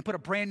 and put a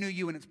brand new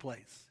you in its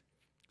place.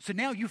 So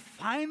now you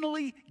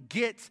finally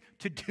get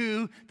to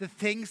do the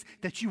things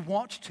that you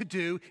want to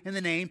do in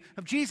the name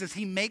of Jesus.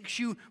 He makes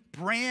you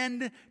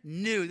brand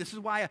new. This is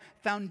why a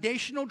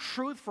foundational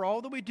truth for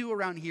all that we do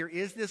around here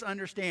is this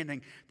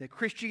understanding that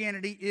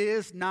Christianity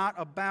is not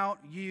about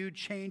you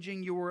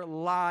changing your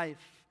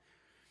life,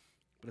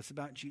 but it's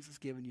about Jesus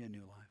giving you a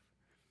new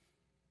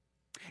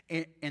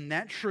life. And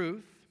that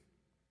truth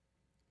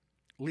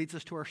leads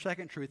us to our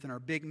second truth and our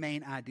big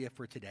main idea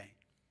for today.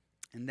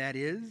 And that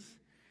is,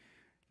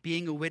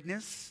 being a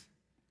witness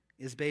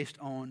is based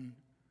on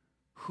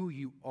who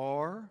you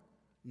are,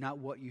 not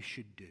what you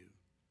should do.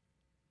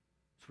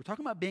 So we're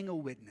talking about being a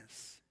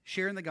witness,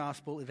 sharing the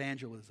gospel,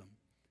 evangelism.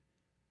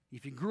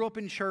 If you grew up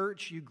in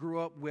church, you grew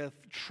up with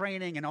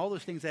training and all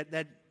those things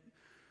that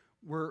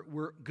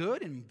were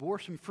good and bore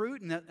some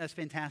fruit, and that's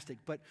fantastic.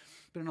 But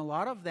in a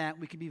lot of that,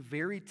 we can be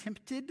very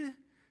tempted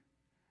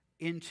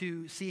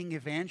into seeing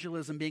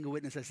evangelism, being a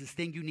witness, as this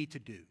thing you need to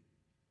do.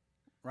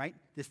 Right?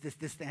 This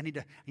I need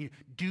to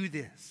do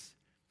this.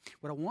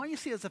 What I want you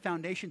to see as a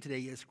foundation today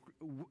is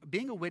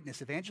being a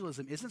witness,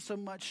 evangelism, isn't so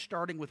much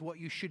starting with what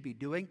you should be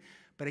doing,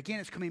 but again,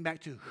 it's coming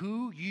back to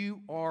who you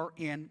are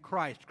in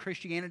Christ.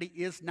 Christianity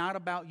is not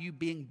about you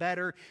being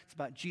better. It's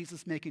about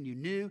Jesus making you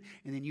new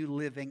and then you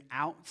living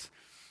out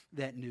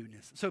that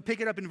newness. So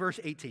pick it up in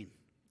verse 18.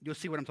 You'll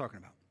see what I'm talking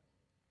about.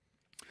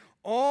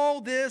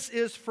 All this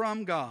is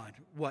from God.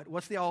 What?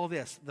 What's the all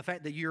this? The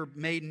fact that you're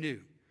made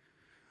new.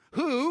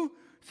 Who,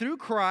 through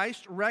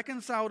Christ,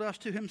 reconciled us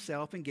to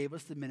himself and gave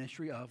us the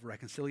ministry of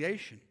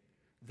reconciliation.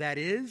 That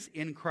is,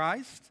 in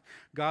Christ,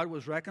 God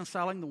was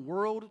reconciling the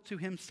world to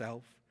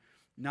himself,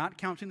 not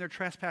counting their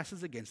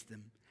trespasses against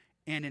them,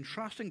 and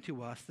entrusting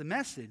to us the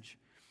message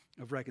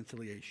of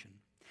reconciliation.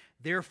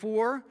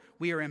 Therefore,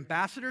 we are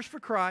ambassadors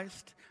for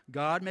Christ,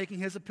 God making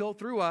his appeal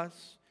through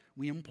us.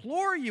 We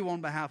implore you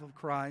on behalf of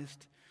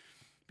Christ,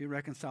 be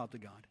reconciled to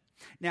God.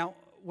 Now,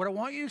 what I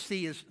want you to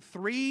see is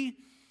three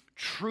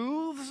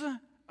truths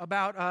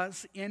about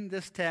us in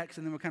this text,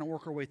 and then we'll kind of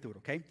work our way through it,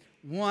 okay?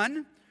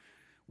 One,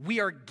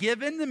 we are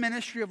given the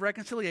ministry of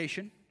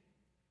reconciliation.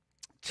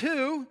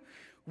 Two,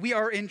 we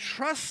are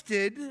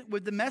entrusted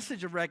with the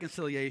message of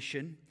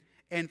reconciliation.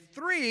 And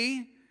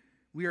three,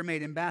 we are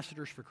made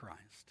ambassadors for Christ.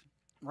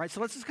 All right,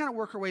 so let's just kind of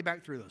work our way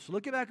back through those. So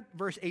look at back at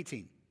verse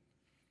 18.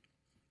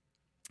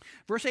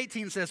 Verse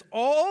 18 says,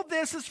 all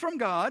this is from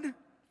God,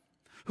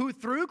 who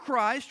through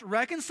Christ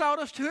reconciled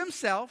us to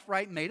himself,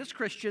 right, made us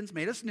Christians,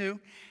 made us new,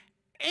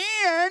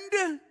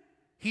 and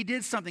he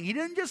did something. He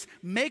didn't just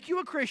make you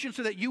a Christian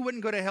so that you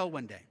wouldn't go to hell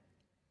one day.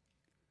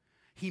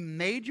 He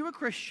made you a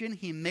Christian,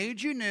 he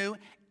made you new,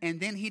 and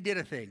then he did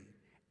a thing.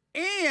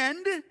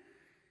 And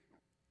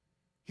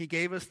he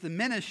gave us the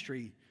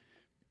ministry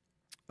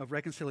of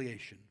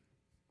reconciliation.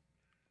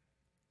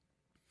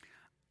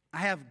 I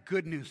have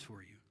good news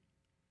for you.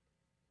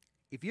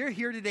 If you're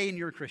here today and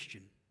you're a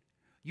Christian,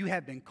 you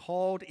have been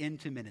called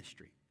into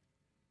ministry.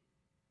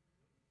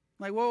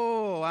 Like,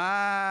 whoa,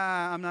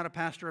 I'm not a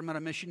pastor, I'm not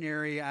a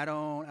missionary, I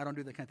don't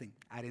do that kind of thing.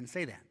 I didn't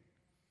say that.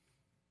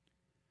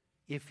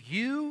 If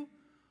you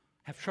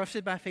have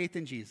trusted by faith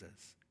in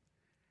Jesus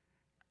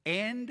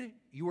and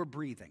you are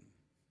breathing,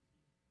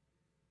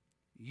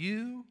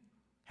 you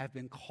have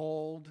been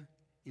called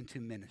into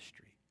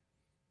ministry.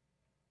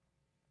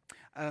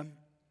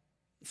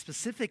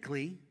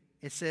 Specifically,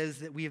 it says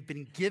that we have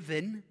been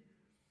given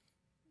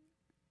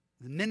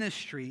the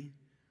ministry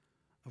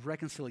of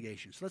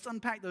reconciliation. So let's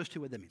unpack those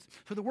two, what that means.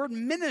 So the word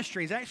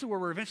ministry is actually where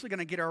we're eventually going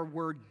to get our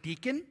word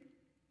deacon.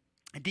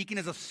 A deacon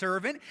is a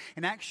servant.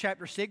 In Acts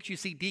chapter 6, you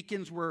see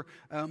deacons were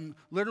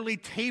literally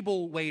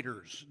table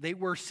waiters. They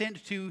were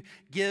sent to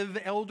give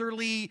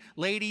elderly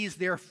ladies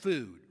their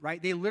food,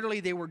 right? They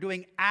were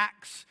doing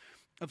acts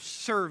of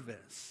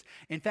service.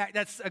 In fact,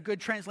 that's a good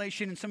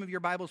translation, and some of your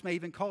Bibles may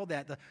even call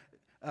that the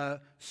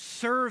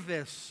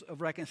service of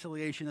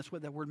reconciliation. That's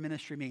what that word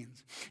ministry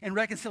means. And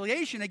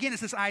reconciliation, again, is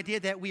this idea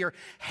that we are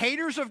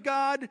haters of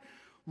God,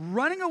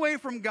 running away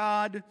from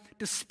God,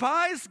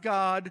 despise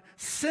God,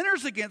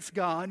 sinners against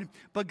God,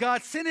 but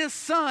God sent His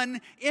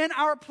Son in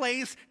our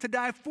place to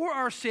die for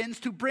our sins,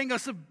 to bring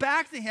us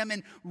back to Him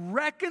and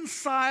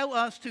reconcile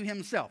us to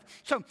Himself.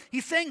 So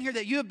He's saying here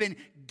that you have been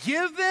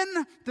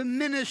given the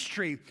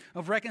ministry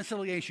of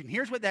reconciliation.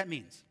 Here's what that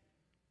means.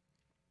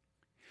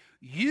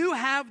 You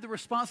have the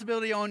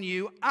responsibility on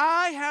you.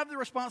 I have the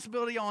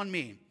responsibility on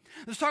me.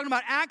 It's talking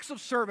about acts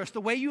of service,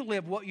 the way you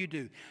live, what you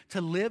do.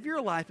 To live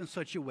your life in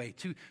such a way,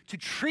 to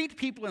treat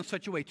people in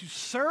such a way, to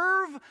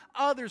serve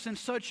others in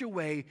such a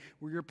way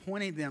where you're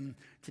pointing them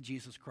to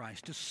Jesus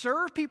Christ. To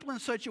serve people in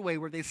such a way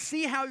where they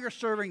see how you're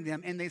serving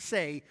them and they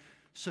say,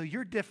 so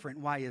you're different,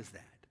 why is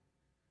that?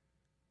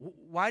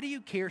 Why do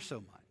you care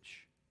so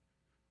much?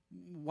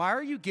 Why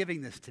are you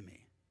giving this to me?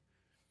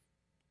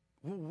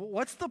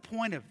 What's the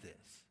point of this?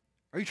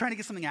 Are you trying to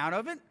get something out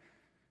of it?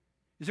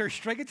 Is there a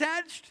string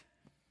attached?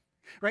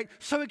 Right?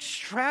 So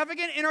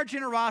extravagant in our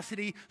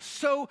generosity,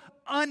 so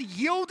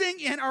unyielding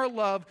in our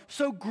love,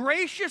 so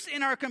gracious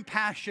in our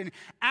compassion,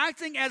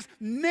 acting as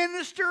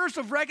ministers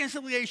of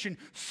reconciliation,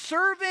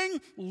 serving,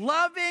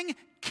 loving,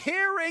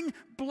 caring,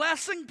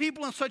 blessing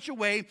people in such a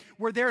way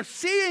where they're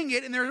seeing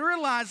it and they're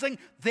realizing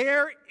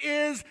there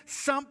is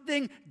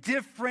something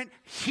different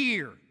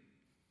here.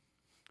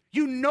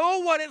 You know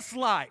what it's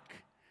like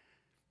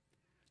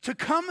to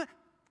come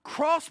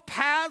cross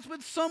paths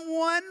with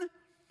someone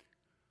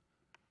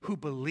who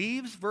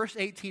believes verse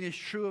 18 is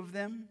true of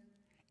them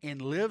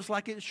and lives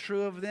like it's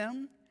true of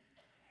them.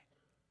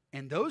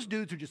 And those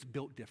dudes are just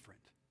built different.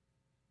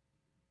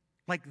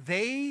 Like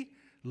they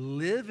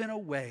live in a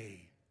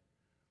way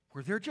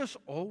where they're just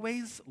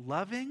always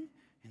loving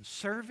and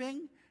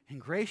serving and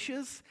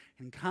gracious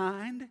and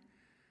kind.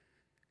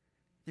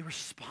 They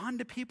respond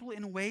to people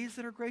in ways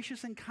that are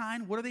gracious and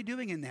kind. What are they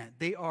doing in that?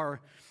 They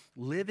are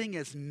living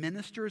as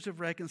ministers of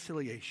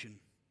reconciliation,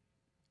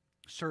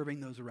 serving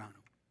those around them.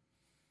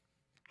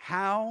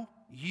 How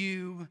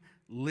you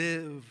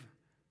live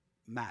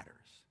matters.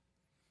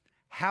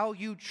 How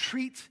you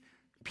treat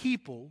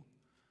people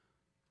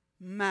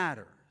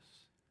matters.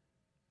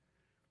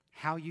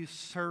 How you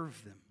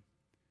serve them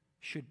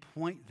should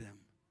point them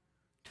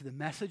to the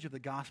message of the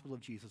gospel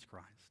of Jesus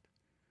Christ.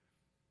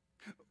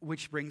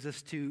 Which brings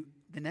us to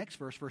the next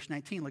verse, verse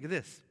 19. Look at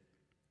this.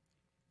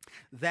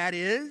 That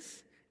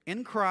is,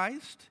 in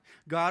Christ,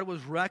 God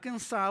was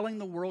reconciling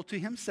the world to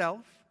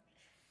Himself,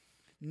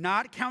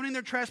 not counting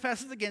their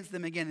trespasses against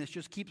them. Again, this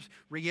just keeps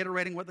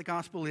reiterating what the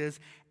gospel is.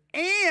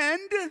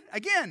 And,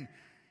 again,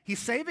 He's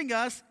saving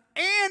us,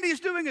 and He's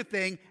doing a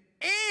thing,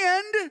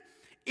 and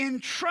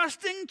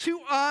entrusting to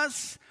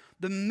us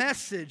the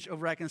message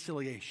of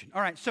reconciliation.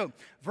 All right, so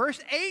verse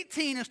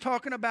 18 is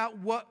talking about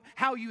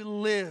how you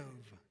live.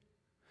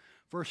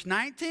 Verse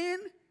 19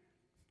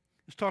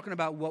 is talking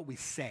about what we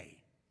say.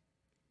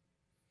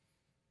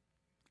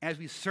 As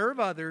we serve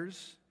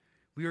others,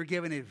 we are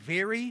given a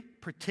very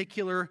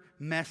particular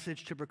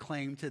message to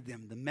proclaim to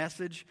them. The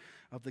message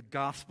of the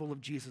gospel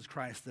of Jesus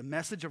Christ. The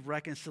message of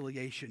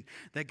reconciliation.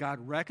 That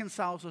God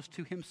reconciles us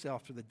to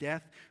Himself through the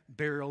death,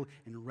 burial,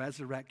 and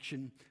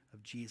resurrection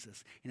of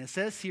Jesus. And it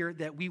says here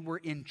that we were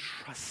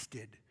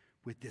entrusted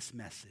with this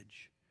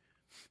message.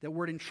 That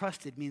word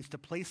entrusted means to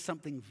place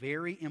something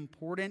very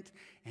important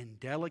and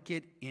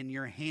delicate in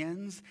your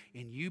hands,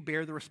 and you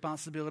bear the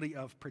responsibility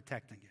of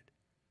protecting it.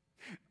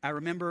 I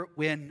remember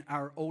when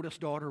our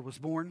oldest daughter was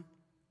born,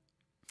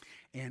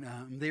 and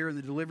I'm there in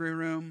the delivery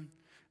room.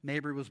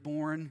 Mabry was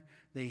born.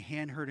 They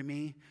hand her to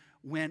me.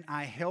 When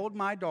I held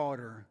my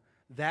daughter,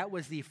 that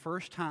was the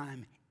first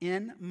time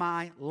in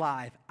my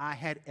life I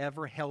had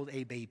ever held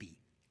a baby.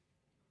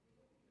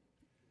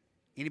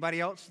 Anybody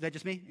else? Is that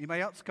just me?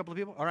 Anybody else? A couple of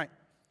people? All right.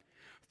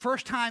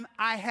 First time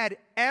I had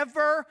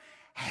ever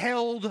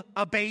held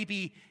a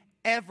baby,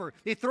 ever.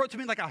 They throw it to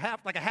me like a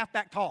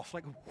halfback toss,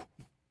 like,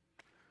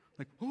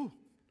 ooh,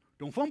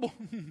 don't fumble.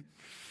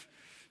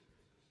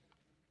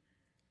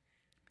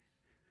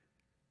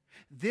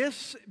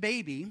 This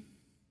baby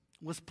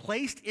was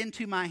placed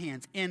into my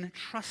hands,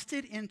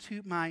 entrusted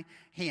into my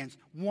hands.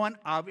 One,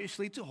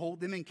 obviously, to hold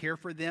them and care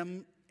for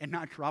them and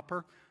not drop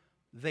her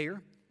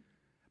there.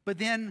 But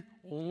then,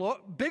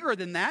 bigger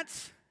than that,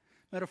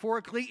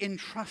 metaphorically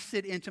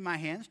entrusted into my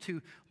hands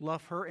to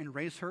love her and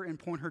raise her and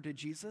point her to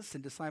Jesus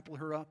and disciple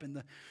her up in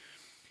the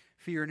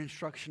fear and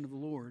instruction of the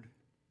Lord.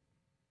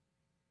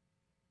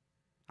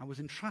 I was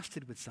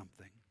entrusted with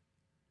something.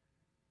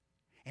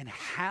 And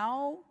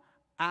how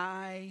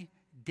I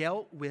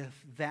dealt with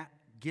that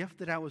gift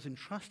that I was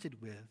entrusted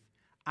with,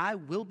 I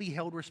will be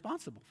held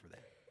responsible for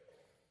that.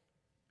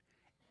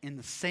 In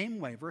the same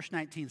way, verse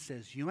 19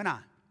 says, you and I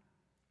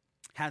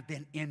have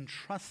been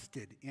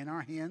entrusted in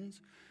our hands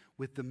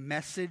with the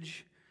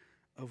message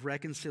of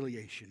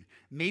reconciliation.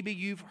 Maybe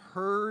you've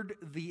heard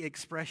the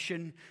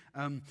expression,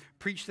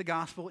 preach the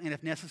gospel, and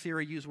if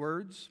necessary, use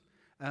words.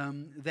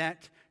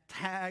 That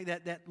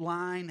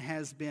line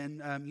has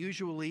been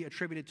usually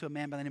attributed to a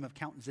man by the name of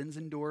Count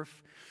Zinzendorf.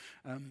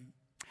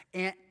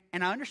 And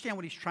I understand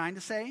what he's trying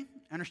to say.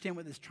 I understand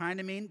what it's trying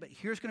to mean, but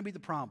here's going to be the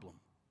problem.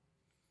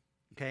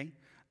 Okay?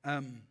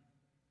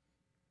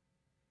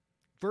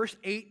 Verse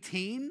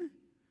 18,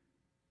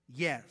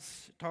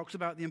 yes, talks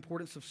about the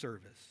importance of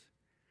service.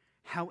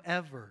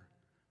 However,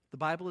 the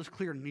Bible is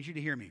clear, and I need you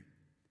to hear me.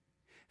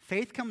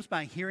 Faith comes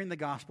by hearing the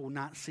gospel,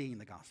 not seeing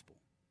the gospel.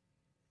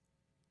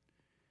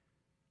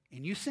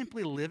 And you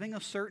simply living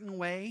a certain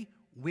way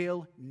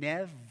will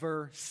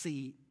never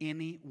see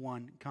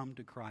anyone come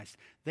to Christ.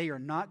 They are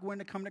not going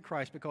to come to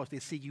Christ because they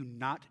see you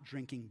not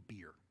drinking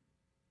beer.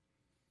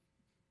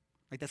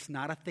 Like, that's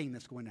not a thing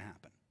that's going to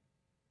happen.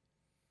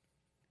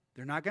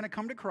 They're not going to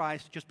come to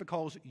Christ just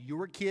because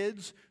your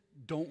kids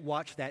don't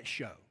watch that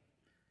show.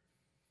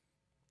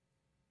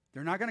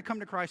 They're not going to come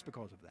to Christ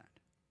because of that.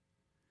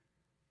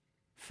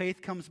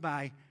 Faith comes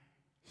by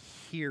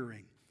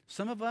hearing.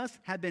 Some of us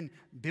have been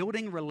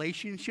building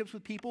relationships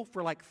with people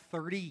for like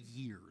 30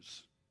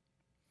 years.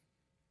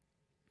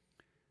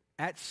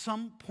 At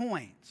some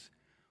point,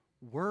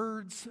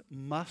 words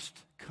must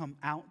come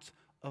out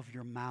of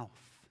your mouth.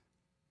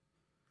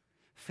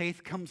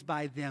 Faith comes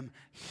by them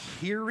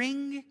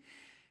hearing,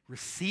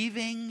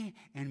 receiving,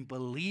 and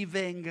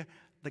believing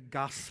the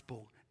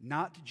gospel,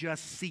 not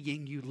just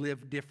seeing you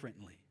live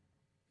differently.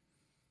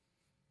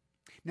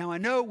 Now, I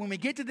know when we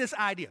get to this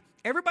idea,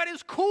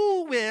 everybody's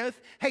cool with,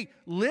 hey,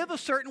 live a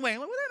certain way.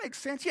 Well, that makes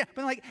sense, yeah.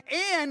 But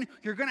and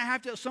you're going to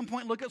have to at some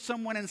point look at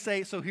someone and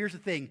say, so here's the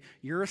thing.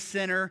 You're a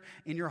sinner.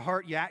 In your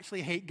heart, you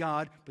actually hate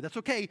God. But that's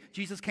okay.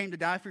 Jesus came to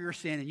die for your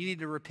sin. And you need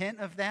to repent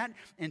of that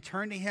and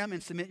turn to Him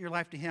and submit your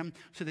life to Him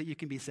so that you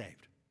can be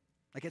saved.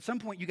 Like, at some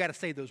point, you got to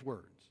say those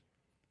words.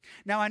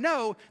 Now, I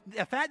know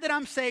the fact that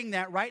I'm saying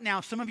that right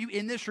now, some of you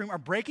in this room are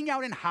breaking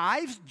out in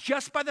hives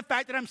just by the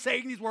fact that I'm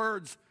saying these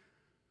words.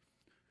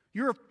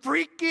 You're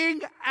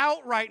freaking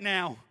out right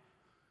now.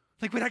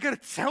 Like, wait, I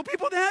got to tell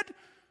people that?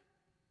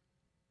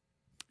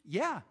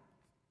 Yeah.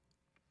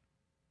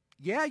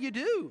 Yeah, you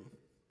do.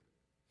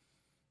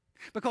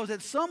 Because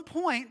at some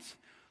point,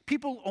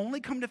 people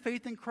only come to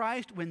faith in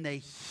Christ when they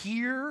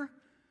hear,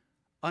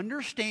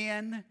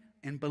 understand,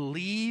 and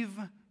believe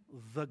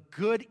the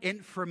good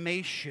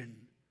information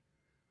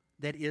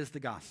that is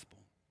the gospel.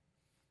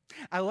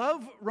 I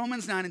love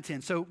Romans 9 and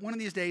 10. So one of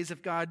these days,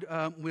 if God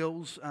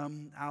wills,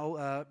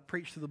 I'll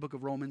preach through the book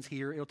of Romans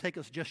here. It'll take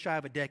us just shy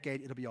of a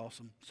decade. It'll be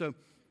awesome.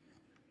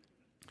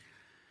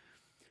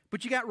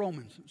 But you got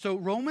Romans. So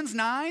Romans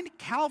 9,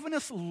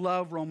 Calvinists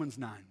love Romans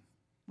 9.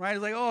 Right?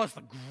 It's like, oh, it's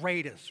the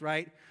greatest,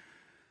 right?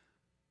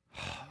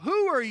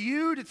 Who are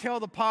you to tell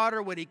the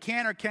potter what he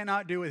can or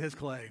cannot do with his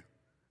clay?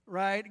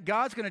 Right?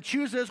 God's going to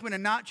choose this one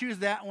and not choose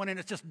that one, and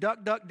it's just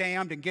duck, duck,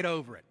 damned, and get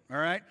over it. All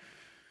right?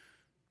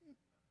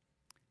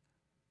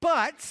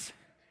 But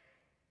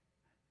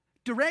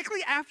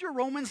directly after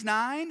Romans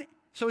 9,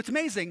 so it's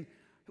amazing,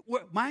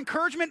 my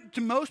encouragement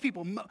to most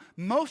people,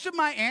 most of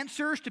my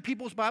answers to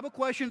people's Bible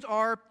questions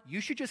are,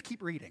 you should just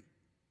keep reading.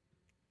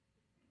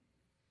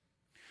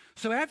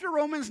 So after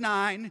Romans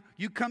 9,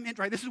 you come in,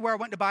 right, this is where I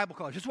went to Bible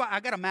college. This is why I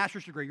got a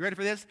master's degree. You ready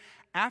for this?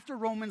 After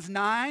Romans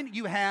 9,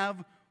 you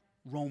have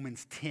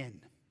Romans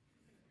 10,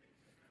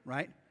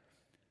 right?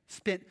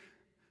 Spent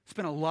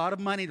a lot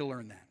of money to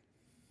learn that.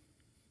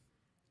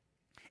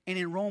 And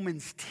in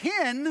Romans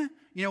 10,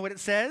 you know what it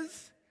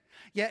says?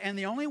 Yeah, and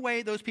the only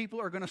way those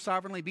people are going to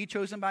sovereignly be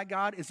chosen by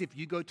God is if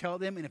you go tell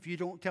them, and if you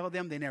don't tell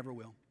them, they never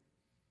will.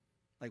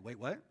 Like, wait,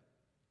 what?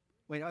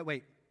 Wait,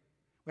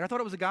 I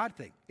thought it was a God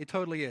thing. It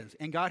totally is.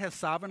 And God has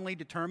sovereignly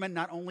determined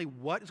not only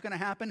what is going to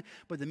happen,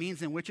 but the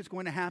means in which it's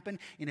going to happen.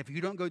 And if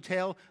you don't go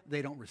tell,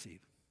 they don't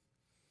receive.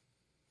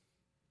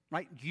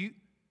 Right?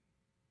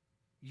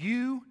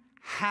 You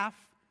have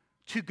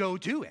to go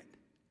do it.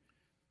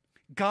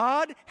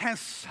 God has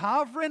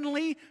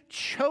sovereignly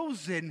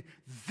chosen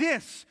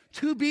this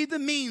to be the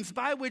means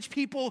by which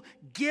people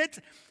get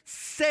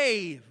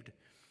saved.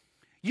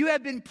 You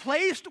have been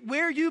placed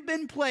where you've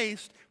been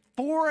placed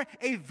for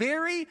a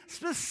very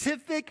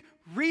specific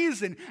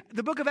reason.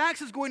 The book of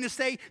Acts is going to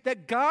say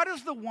that God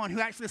is the one who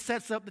actually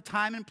sets up the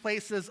time and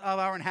places of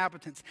our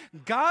inhabitants.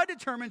 God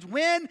determines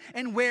when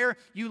and where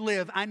you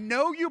live. I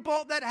know you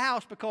bought that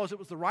house because it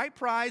was the right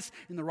price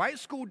in the right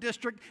school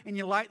district and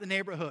you liked the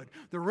neighborhood.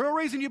 The real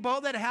reason you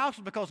bought that house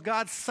was because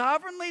God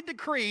sovereignly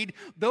decreed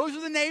those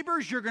are the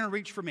neighbors you're going to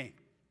reach for me.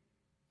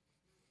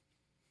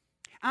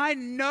 I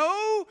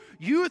know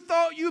you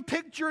thought you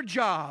picked your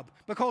job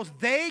because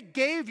they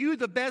gave you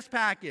the best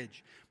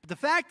package. But the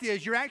fact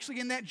is, you're actually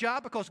in that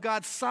job because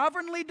God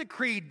sovereignly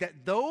decreed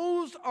that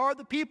those are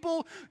the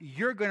people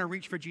you're going to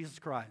reach for Jesus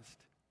Christ.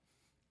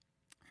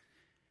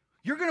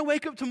 You're going to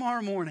wake up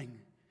tomorrow morning.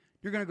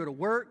 You're going to go to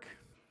work.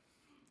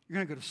 You're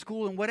going to go to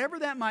school, and whatever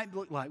that might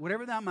look like,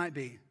 whatever that might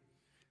be,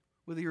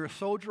 whether you're a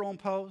soldier on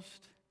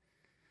post,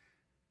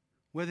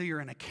 whether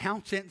you're an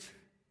accountant,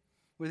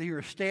 whether you're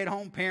a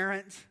stay-at-home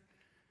parent,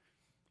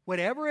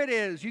 whatever it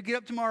is, you get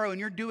up tomorrow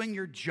and you're doing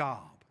your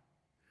job.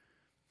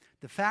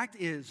 The fact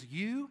is,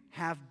 you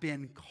have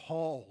been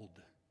called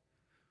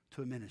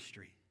to a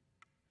ministry.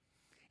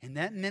 And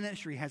that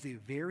ministry has a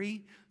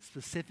very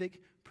specific,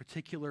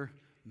 particular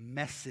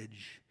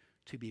message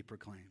to be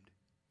proclaimed.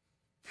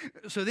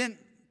 So then,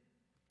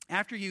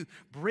 after you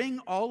bring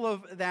all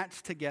of that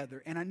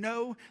together, and I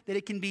know that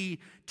it can be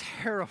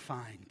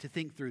terrifying to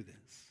think through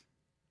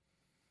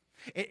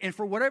this. And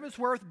for whatever it's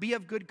worth, be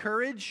of good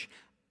courage.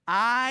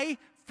 I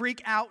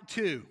freak out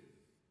too.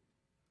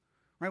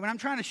 Right? When I'm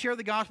trying to share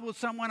the gospel with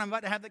someone, I'm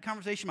about to have that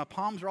conversation, my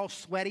palms are all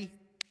sweaty,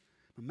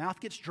 my mouth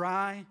gets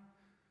dry,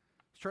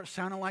 starts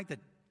sounding like the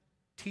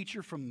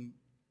teacher from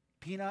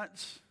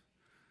Peanuts.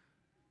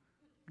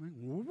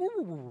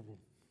 I'm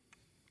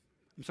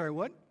sorry,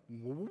 what?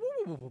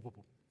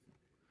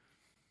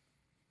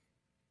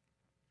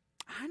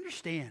 I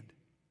understand.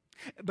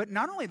 But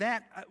not only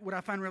that, what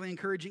I find really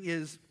encouraging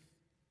is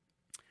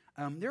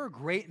there are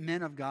great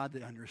men of God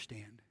that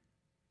understand.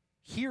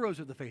 Heroes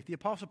of the faith. The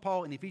Apostle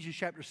Paul in Ephesians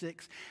chapter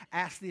 6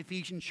 asked the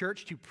Ephesian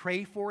church to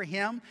pray for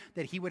him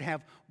that he would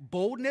have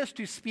boldness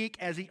to speak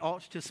as he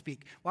ought to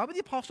speak. Why would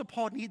the Apostle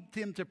Paul need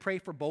them to pray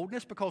for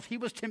boldness? Because he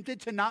was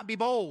tempted to not be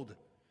bold.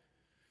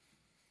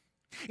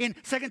 In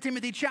 2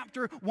 Timothy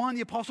chapter 1,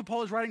 the Apostle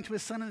Paul is writing to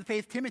his son in the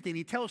faith, Timothy, and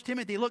he tells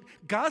Timothy, look,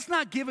 God's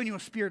not giving you a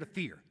spirit of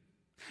fear.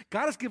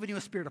 God has given you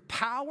a spirit of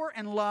power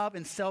and love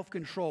and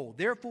self-control.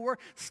 Therefore,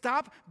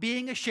 stop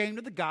being ashamed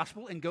of the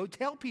gospel and go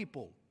tell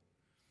people.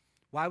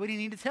 Why would he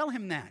need to tell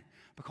him that?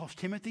 Because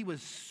Timothy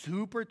was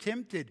super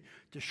tempted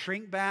to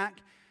shrink back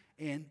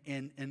and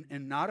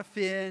not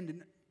offend.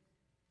 And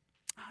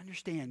I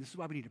understand. This is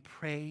why we need to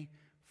pray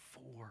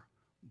for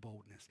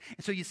boldness.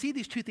 And so you see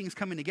these two things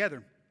coming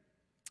together.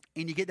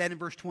 And you get that in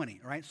verse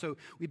 20, all right? So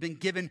we've been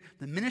given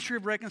the ministry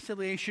of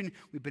reconciliation.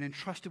 We've been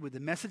entrusted with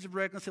the message of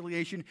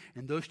reconciliation.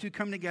 And those two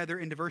come together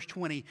into verse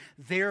 20.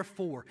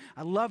 Therefore.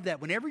 I love that.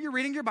 Whenever you're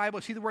reading your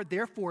Bible, see the word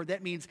therefore.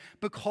 That means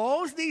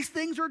because these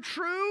things are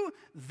true,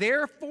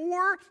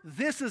 therefore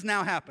this is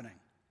now happening.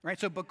 Right?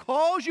 So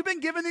because you've been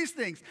given these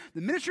things,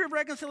 the ministry of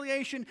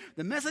reconciliation,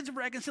 the message of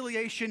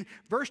reconciliation,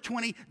 verse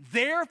 20,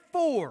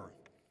 therefore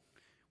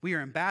we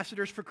are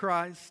ambassadors for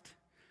Christ.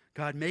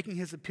 God making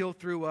his appeal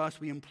through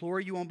us, we implore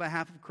you on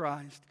behalf of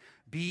Christ,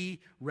 be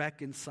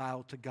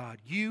reconciled to God.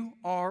 You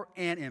are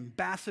an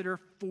ambassador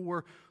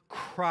for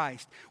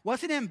Christ.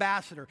 What's an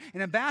ambassador?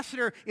 An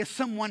ambassador is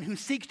someone who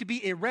seeks to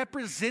be a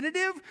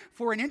representative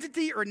for an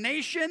entity or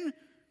nation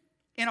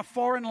in a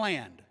foreign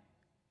land.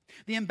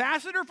 The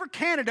ambassador for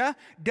Canada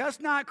does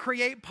not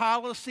create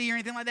policy or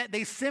anything like that.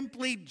 They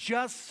simply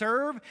just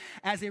serve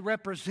as a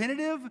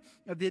representative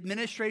of the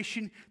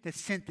administration that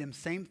sent them.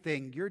 Same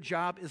thing. Your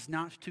job is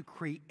not to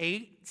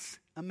create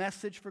a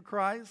message for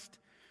Christ.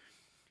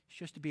 It's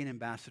just to be an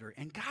ambassador.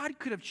 And God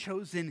could have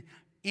chosen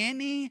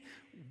any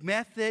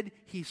method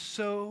he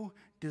so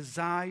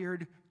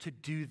desired to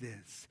do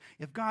this.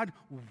 If God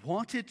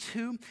wanted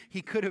to,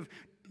 he could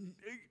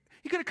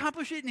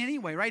accomplish it in any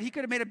way, right? He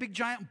could have made a big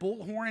giant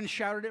bullhorn and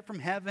shouted it from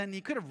heaven.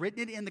 He could have written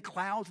it in the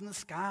clouds in the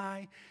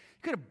sky.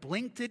 He could have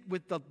blinked it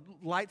with the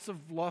lights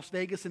of Las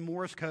Vegas in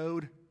Morse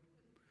code.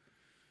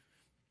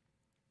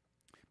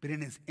 But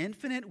in his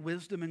infinite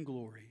wisdom and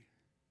glory,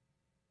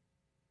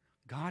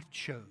 God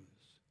chose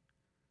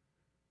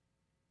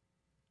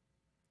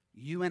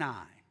you and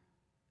I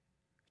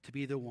to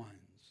be the ones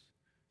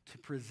to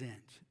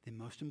present the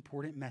most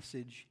important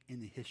message in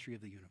the history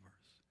of the universe.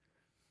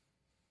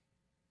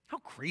 How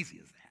crazy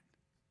is that?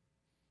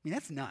 I mean,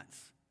 that's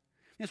nuts.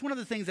 It's one of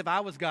the things, if I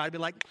was God, I'd be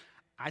like,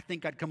 I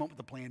think I'd come up with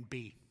a plan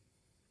B.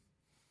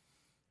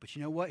 But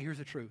you know what? Here's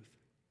the truth.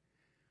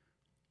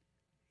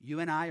 You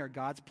and I are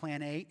God's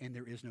plan A, and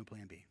there is no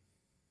plan B.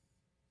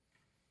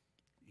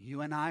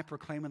 You and I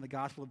proclaiming the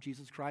gospel of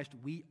Jesus Christ,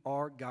 we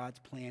are God's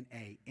plan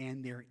A,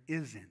 and there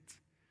isn't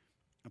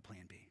a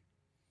plan B.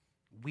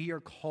 We are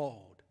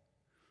called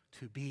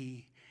to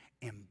be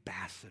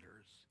ambassadors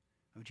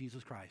of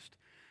Jesus Christ.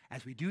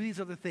 As we do these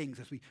other things,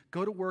 as we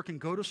go to work and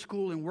go to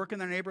school and work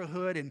in our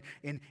neighborhood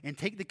and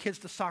take the kids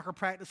to soccer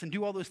practice and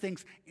do all those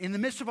things, in the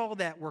midst of all of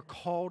that, we're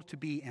called to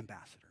be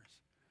ambassadors.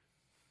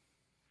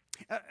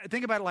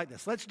 Think about it like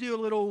this. Let's do a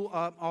little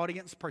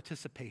audience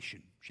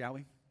participation, shall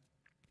we?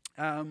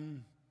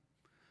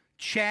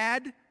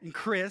 Chad and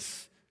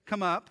Chris,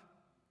 come up.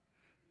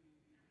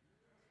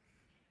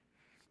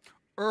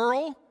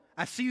 Earl,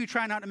 I see you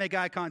trying not to make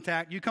eye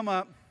contact. You come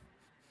up.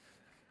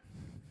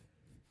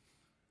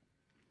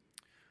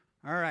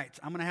 All right,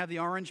 I'm going to have the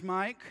orange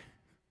mic.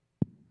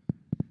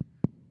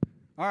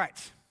 All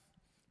right,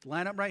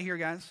 line up right here,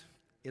 guys.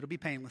 It'll be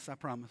painless, I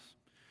promise.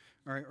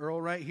 All right, Earl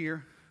right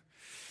here.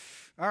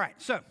 All right,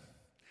 so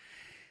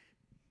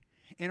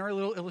in our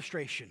little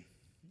illustration,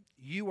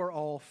 you are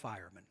all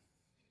firemen,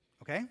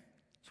 okay?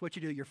 That's what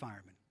you do, you're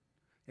firemen.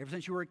 Ever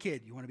since you were a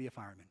kid, you want to be a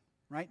fireman,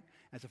 right?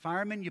 As a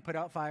fireman, you put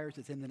out fires.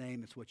 It's in the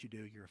name. It's what you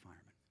do. You're a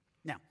fireman.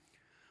 Now,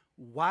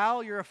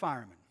 while you're a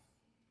fireman,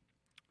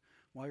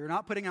 while you're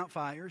not putting out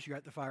fires, you're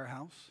at the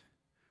firehouse.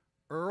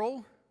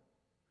 Earl,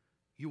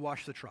 you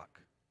wash the truck,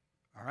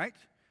 all right?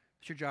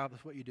 That's your job.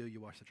 That's what you do. You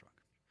wash the truck.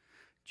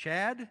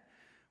 Chad,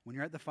 when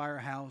you're at the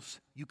firehouse,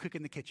 you cook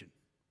in the kitchen,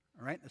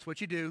 all right? That's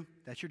what you do.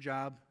 That's your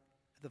job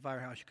at the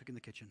firehouse. You cook in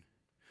the kitchen.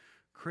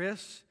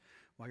 Chris,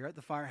 while you're at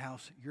the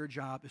firehouse, your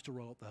job is to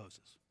roll up the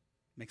hoses.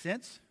 Make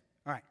sense?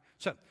 All right.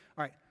 So, all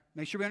right,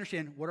 make sure we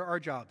understand, what are our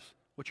jobs?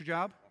 What's your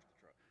job?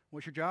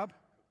 What's your job?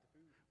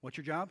 What's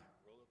your job?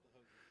 Roll up the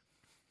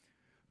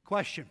hoses.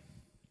 Question.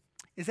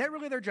 Is that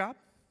really their job?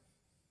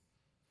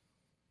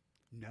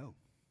 No.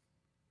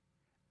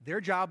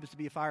 Their job is to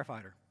be a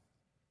firefighter.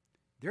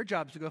 Their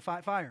job is to go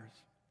fight fires.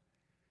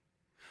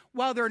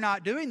 While they're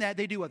not doing that,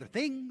 they do other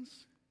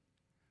things.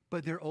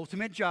 But their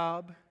ultimate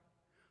job,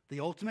 the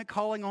ultimate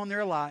calling on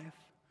their life,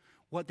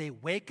 what they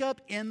wake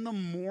up in the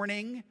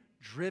morning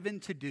driven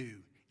to do,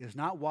 is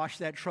not wash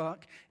that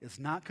truck, is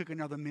not cook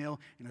another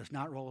meal, and is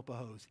not roll up a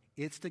hose.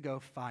 It's to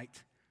go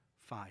fight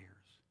fires.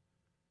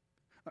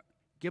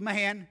 Give them a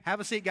hand.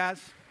 Have a seat,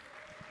 guys.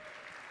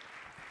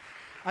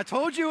 I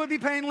told you it would be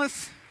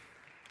painless.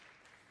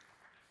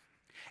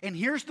 And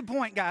here's the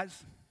point,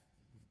 guys.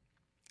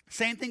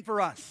 Same thing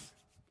for us.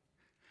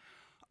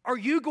 Are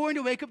you going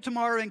to wake up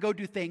tomorrow and go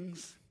do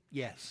things?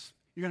 Yes.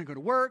 You're going to go to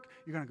work,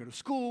 you're going to go to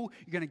school,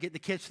 you're going to get the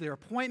kids to their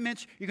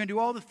appointments, you're going to do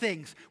all the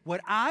things. What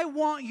I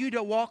want you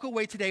to walk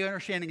away today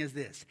understanding is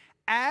this.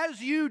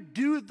 As you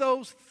do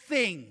those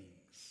things,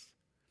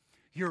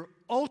 your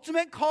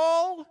ultimate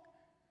call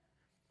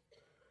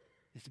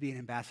is to be an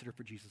ambassador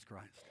for Jesus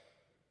Christ.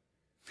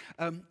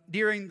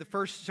 During the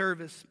first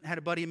service, I had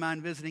a buddy of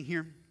mine visiting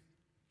here,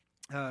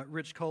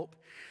 Rich Culp,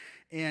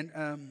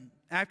 and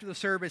after the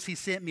service, he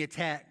sent me a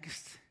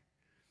text.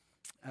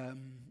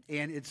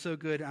 And it's so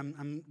good,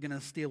 I'm going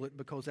to steal it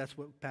because that's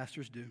what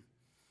pastors do.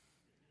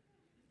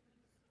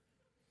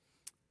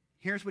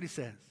 Here's what he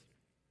says.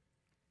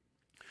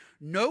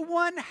 No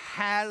one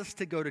has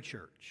to go to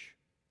church,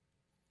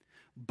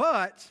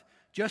 but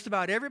just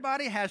about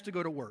everybody has to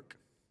go to work.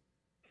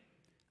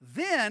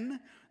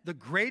 Then the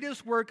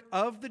greatest work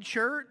of the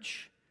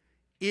church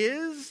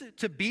is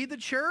to be the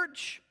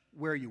church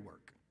where you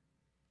work.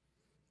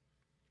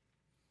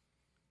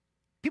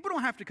 People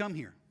don't have to come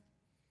here.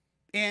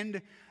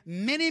 And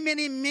many,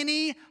 many,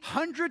 many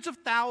hundreds of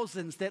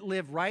thousands that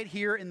live right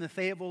here in the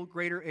Fayetteville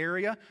greater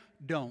area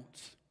don't.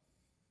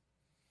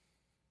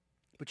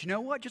 But you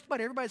know what? Just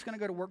about everybody's going to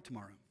go to work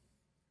tomorrow.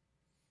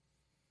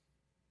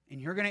 And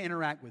you're going to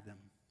interact with them.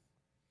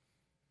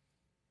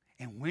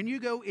 And when you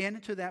go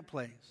into that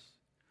place,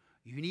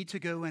 you need to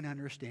go in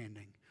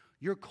understanding.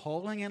 Your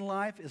calling in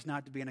life is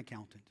not to be an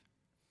accountant.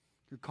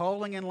 Your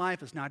calling in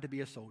life is not to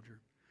be a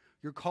soldier.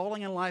 Your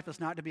calling in life is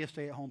not to be a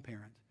stay-at-home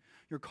parent.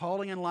 Your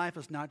calling in life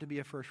is not to be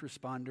a first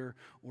responder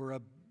or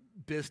a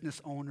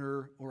business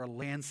owner or a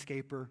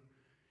landscaper.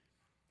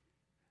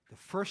 The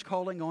first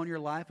calling on your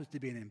life is to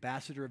be an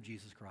ambassador of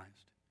Jesus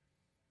Christ.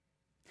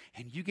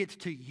 And you get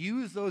to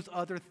use those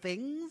other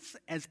things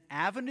as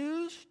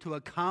avenues to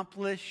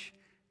accomplish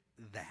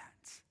that.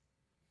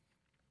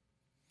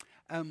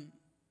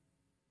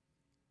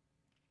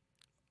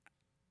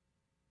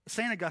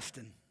 St.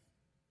 Augustine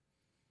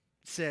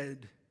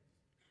said,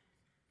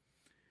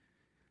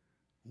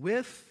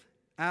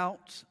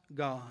 without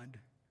God,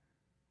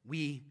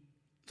 we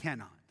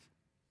cannot.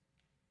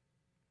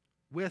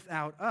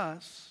 Without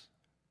us,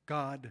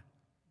 God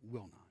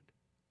will not.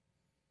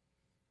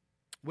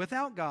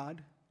 Without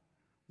God,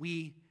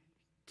 we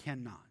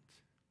cannot.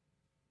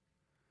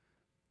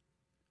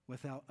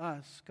 Without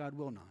us, God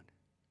will not.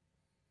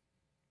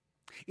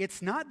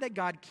 It's not that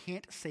God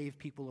can't save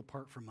people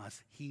apart from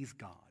us. He's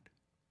God.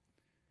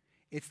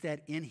 It's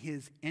that in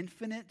his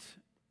infinite,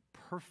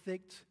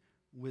 perfect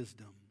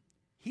wisdom,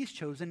 he's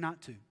chosen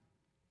not to.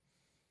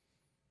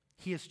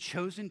 He has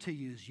chosen to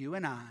use you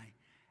and I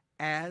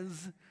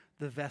as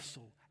the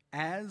vessel,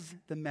 as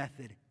the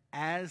method,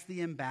 as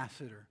the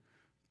ambassador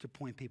to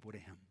point people to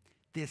him.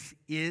 This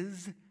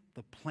is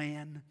the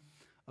plan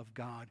of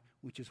God,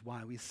 which is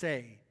why we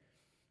say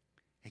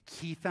a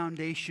key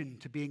foundation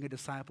to being a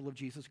disciple of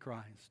Jesus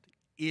Christ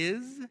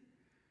is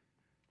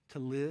to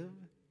live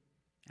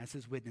as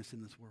his witness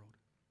in this world.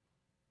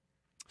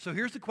 So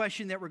here's the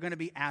question that we're going to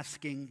be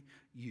asking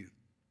you.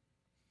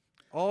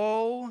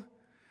 All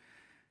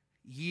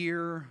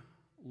year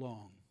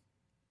long,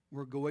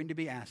 we're going to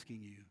be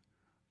asking you,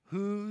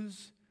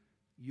 who's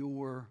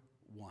your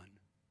one?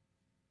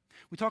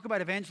 We talk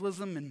about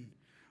evangelism and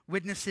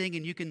witnessing,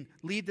 and you can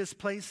leave this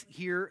place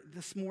here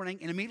this morning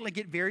and immediately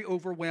get very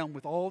overwhelmed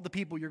with all the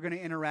people you're going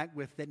to interact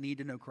with that need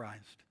to know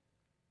Christ.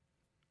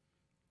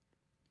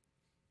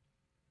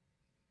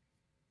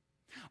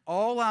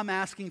 All I'm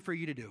asking for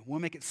you to do, we'll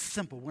make it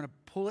simple. We're going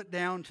to pull it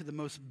down to the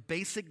most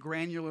basic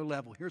granular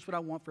level. Here's what I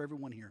want for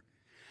everyone here.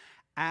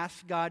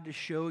 Ask God to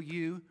show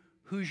you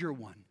who's your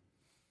one.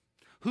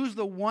 Who's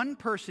the one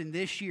person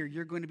this year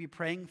you're going to be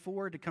praying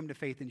for to come to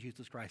faith in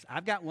Jesus Christ?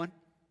 I've got one.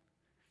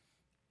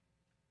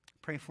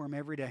 Pray for him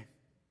every day.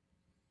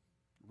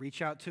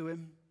 Reach out to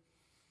him.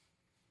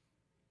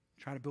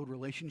 Try to build a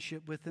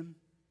relationship with him.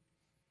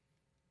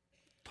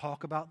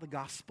 Talk about the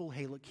gospel.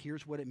 Hey, look,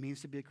 here's what it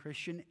means to be a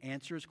Christian.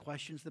 Answer his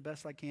questions the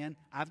best I can.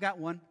 I've got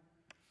one.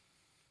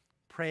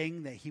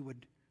 Praying that he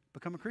would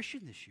become a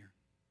Christian this year.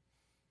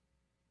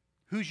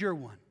 Who's your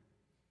one?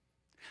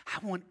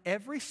 I want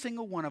every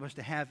single one of us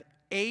to have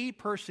a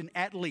person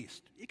at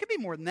least. It could be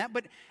more than that,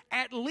 but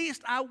at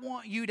least I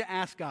want you to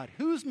ask God,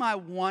 who's my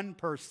one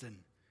person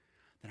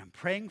that I'm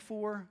praying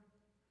for,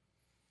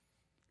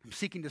 I'm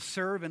seeking to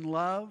serve and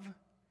love,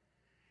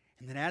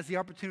 and then as the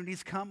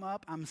opportunities come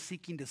up, I'm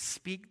seeking to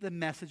speak the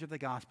message of the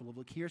gospel of,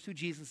 look, here's who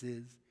Jesus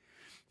is,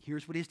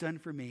 here's what he's done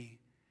for me,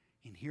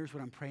 and here's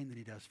what I'm praying that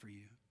he does for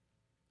you.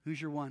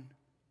 Who's your one?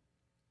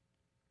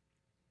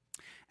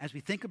 As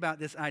we think about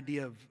this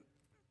idea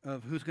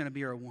of who's going to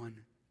be our one,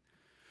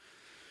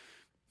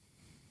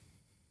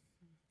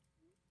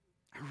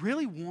 I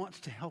really want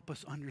to help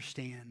us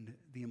understand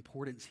the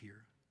importance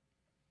here.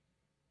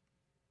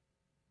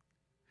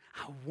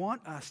 I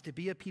want us to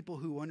be a people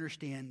who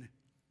understand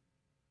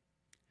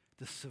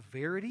the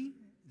severity,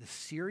 the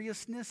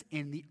seriousness,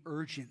 and the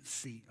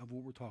urgency of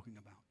what we're talking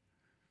about.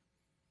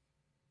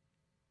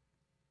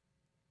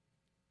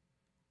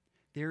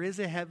 There is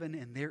a heaven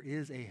and there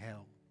is a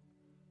hell.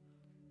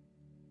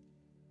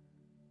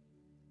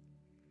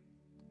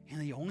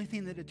 And the only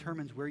thing that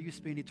determines where you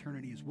spend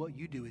eternity is what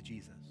you do with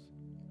Jesus.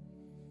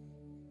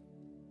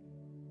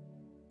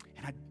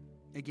 And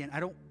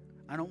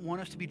I don't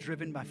want us to be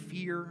driven by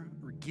fear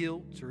or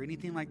guilt or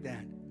anything like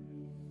that.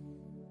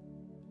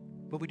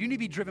 But we do need to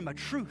be driven by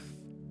truth.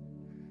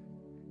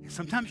 And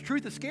sometimes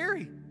truth is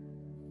scary.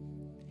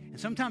 And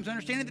sometimes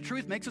understanding the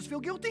truth makes us feel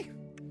guilty.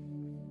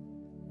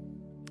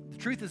 The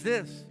truth is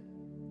this: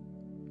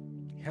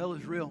 hell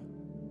is real.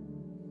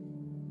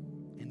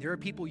 And there are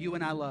people you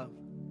and I love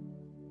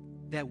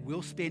that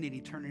will spend an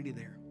eternity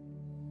there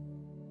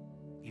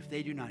if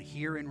they do not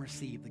hear and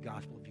receive the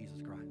gospel of Jesus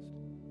Christ.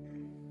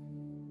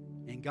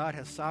 And God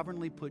has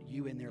sovereignly put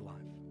you in their life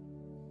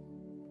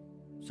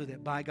so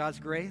that by God's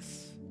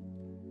grace,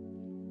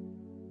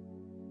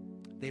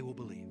 they will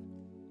believe.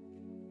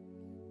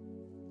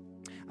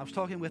 I was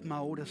talking with my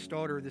oldest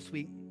daughter this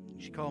week.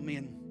 She called me,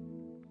 and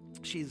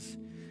she's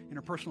in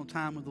her personal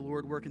time with the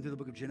Lord, working through the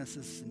book of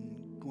Genesis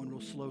and going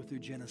real slow through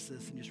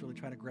Genesis and just really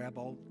trying to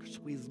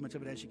squeeze as much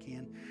of it as she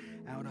can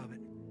out of it.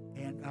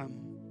 And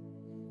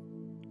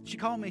she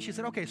called me. She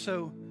said, okay,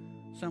 so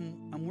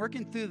I'm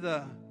working through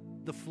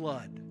the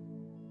flood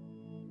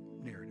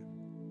narrative.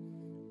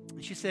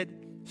 And she said,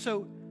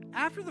 so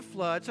after the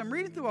flood, so I'm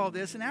reading through all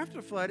this, and after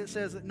the flood, it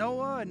says that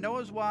Noah and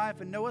Noah's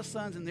wife and Noah's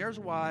sons and their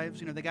wives,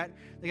 they got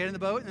in the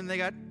boat and then they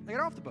got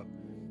off the boat.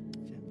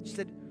 She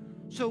said,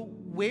 so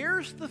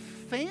where's the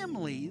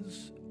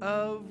families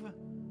of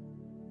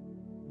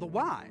the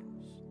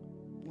wives?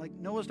 Like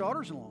Noah's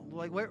daughters-in-law.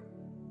 Like where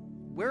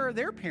are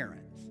their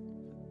parents?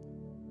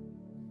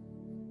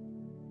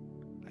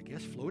 I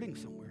guess floating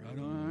somewhere. I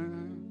don't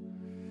know.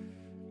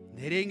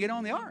 They didn't get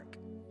on the ark.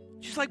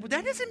 She's like, well,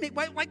 that doesn't make,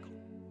 why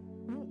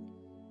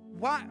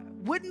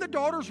wouldn't the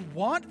daughters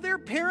want their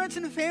parents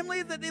and the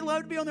family that they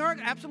love to be on the ark?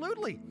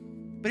 Absolutely.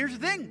 But here's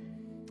the thing.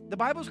 The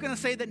Bible's going to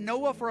say that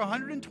Noah for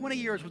 120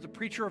 years was a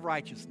preacher of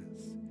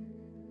righteousness.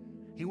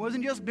 He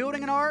wasn't just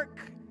building an ark.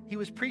 He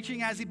was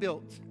preaching as he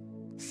built,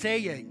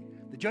 saying,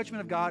 the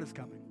judgment of God is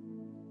coming.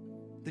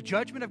 The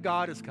judgment of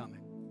God is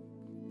coming.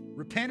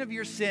 Repent of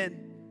your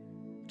sin.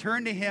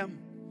 Turn to him.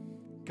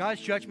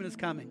 God's judgment is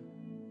coming.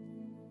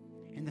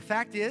 And the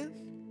fact is,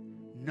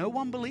 no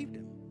one believed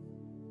him.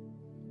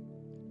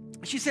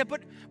 She said,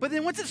 but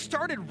then once it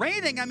started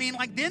raining,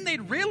 then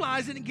they'd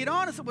realize it and get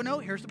on. I said, well, no,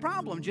 here's the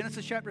problem.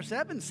 Genesis chapter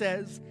 7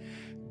 says,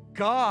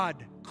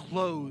 God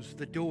closed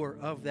the door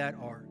of that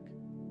ark.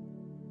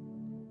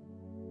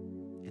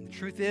 And the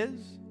truth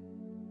is,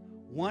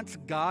 once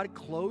God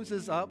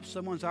closes up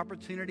someone's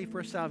opportunity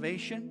for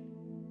salvation,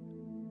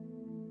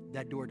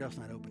 that door does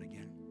not open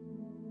again.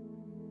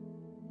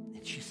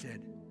 And she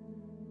said,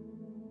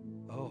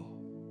 oh.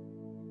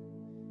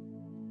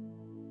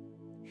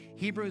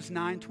 Hebrews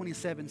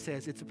 9:27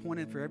 says it's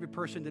appointed for every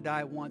person to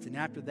die once, and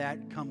after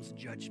that comes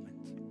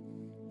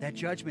judgment. That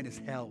judgment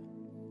is hell.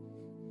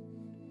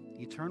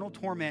 Eternal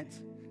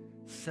torment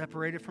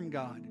separated from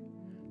God.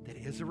 That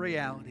is a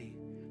reality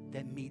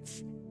that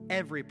meets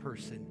every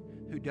person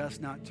who does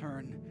not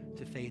turn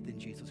to faith in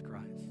Jesus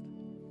Christ.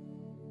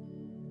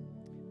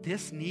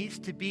 This needs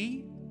to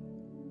be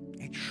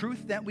a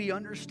truth that we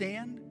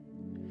understand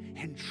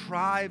and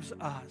drives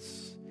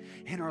us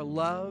in our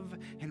love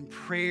and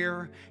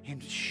prayer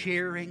and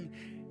sharing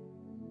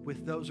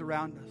with those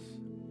around us.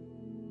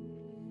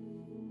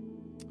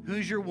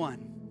 Who's your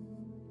one?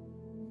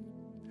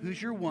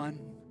 Who's your one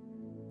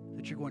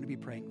that you're going to be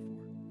praying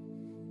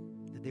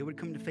for? That they would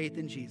come to faith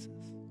in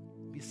Jesus,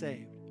 be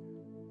saved.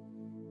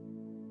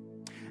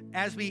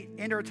 As we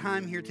end our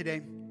time here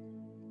today,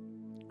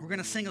 we're going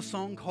to sing a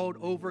song called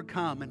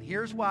Overcome. And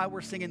here's why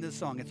we're singing this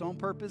song. It's on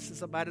purpose.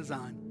 It's by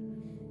design.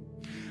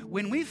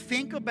 When we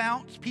think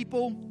about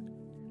people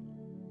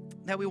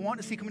that we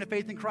want to see come to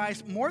faith in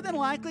Christ, more than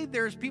likely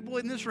there's people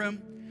in this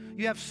room.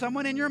 You have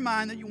someone in your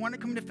mind that you want to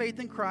come to faith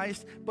in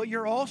Christ, but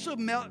you're also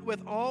met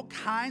with all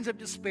kinds of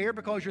despair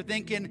because you're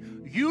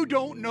thinking, you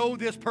don't know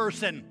this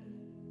person,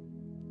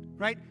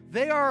 right?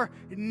 They are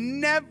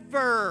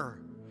never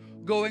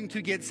going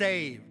to get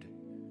saved.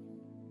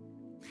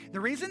 The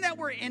reason that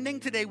we're ending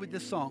today with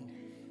this song,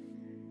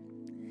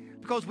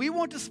 because we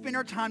want to spend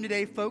our time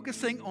today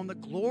focusing on the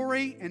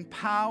glory and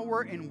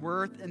power and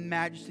worth and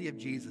majesty of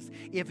Jesus.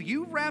 If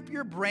you wrap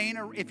your brain,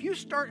 or if you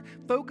start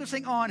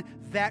focusing on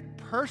that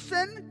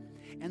person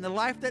and the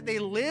life that they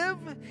live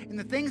and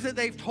the things that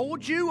they've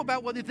told you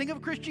about what they think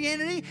of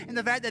Christianity and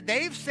the fact that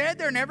they've said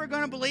they're never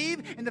going to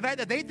believe and the fact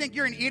that they think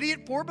you're an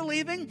idiot for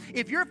believing,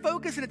 if your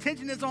focus and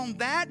attention is on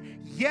that,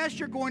 yes,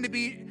 you're going to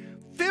be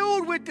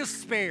filled with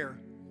despair.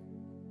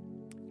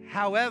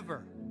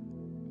 However,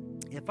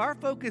 if our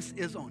focus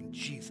is on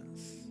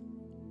Jesus,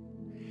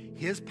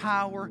 His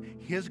power,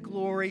 His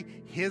glory,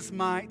 His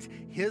might,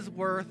 His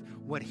worth,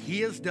 what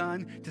He has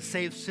done to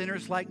save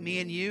sinners like me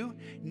and you,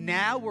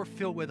 now we're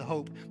filled with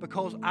hope,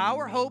 because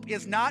our hope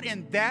is not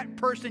in that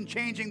person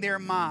changing their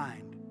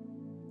mind.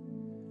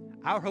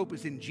 Our hope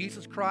is in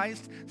Jesus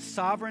Christ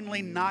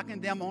sovereignly knocking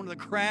them onto the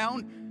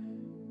ground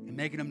and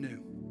making them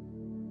new.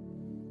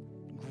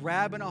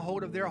 Grabbing a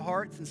hold of their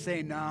hearts and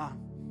saying, nah,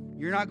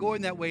 you're not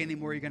going that way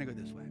anymore, you're going to go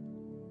this way.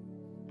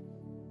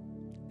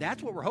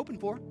 That's what we're hoping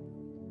for.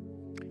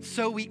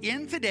 So we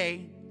end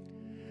today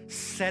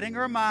setting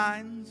our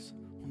minds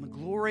on the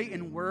glory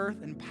and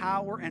worth and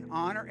power and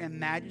honor and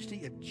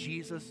majesty of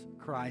Jesus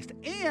Christ.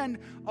 And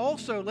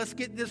also, let's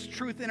get this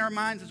truth in our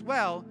minds as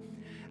well.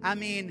 I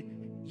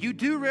mean, you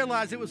do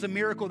realize it was a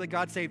miracle that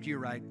God saved you,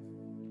 right?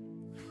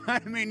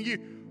 I mean,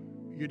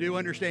 you do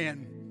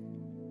understand.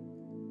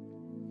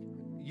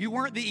 You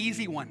weren't the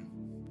easy one,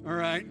 all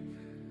right?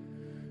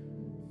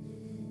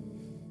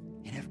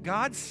 And if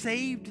God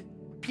saved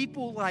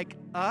people like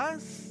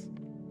us,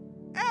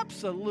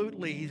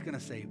 absolutely He's going to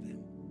save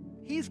them.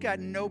 He's got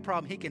no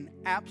problem. He can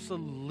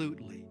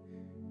absolutely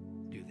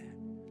do that.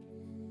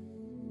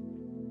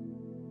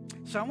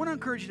 So I want to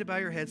encourage you to bow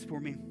your heads for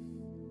me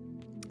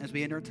as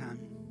we end our time.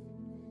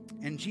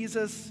 And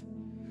Jesus,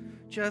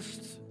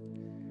 just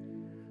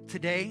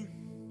today,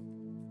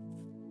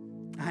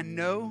 I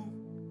know,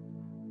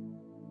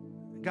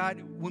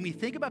 God, when we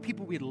think about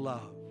people we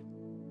love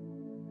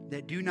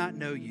that do not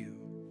know you,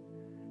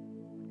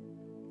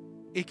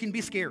 it can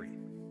be scary,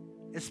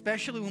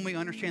 especially when we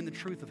understand the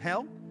truth of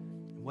hell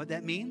and what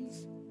that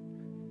means.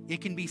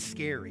 It can be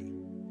scary.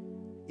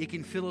 It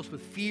can fill us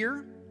with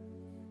fear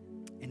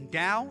and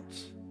doubt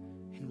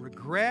and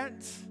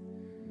regret,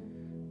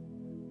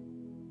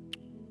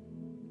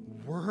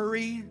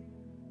 worry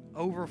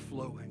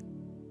overflowing.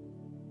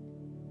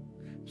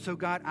 So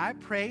God, I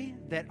pray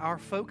that our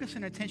focus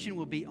and attention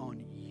will be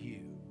on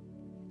you.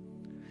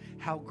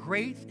 How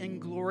great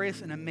and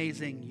glorious and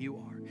amazing you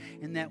are.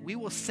 And that we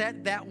will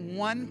set that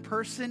one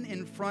person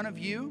in front of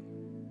you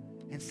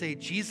and say,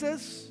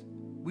 Jesus,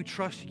 we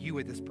trust you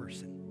with this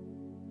person.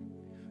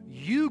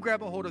 You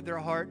grab a hold of their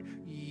heart.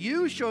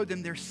 You show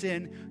them their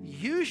sin.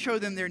 You show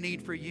them their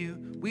need for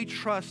you. We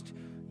trust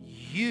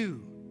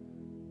you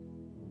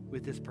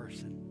with this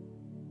person.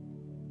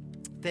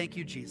 Thank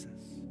you, Jesus.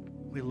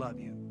 We love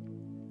you.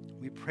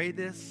 We pray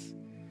this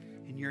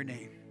in your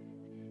name.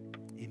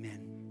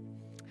 Amen.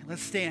 And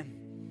let's stand.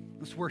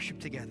 Let's worship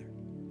together.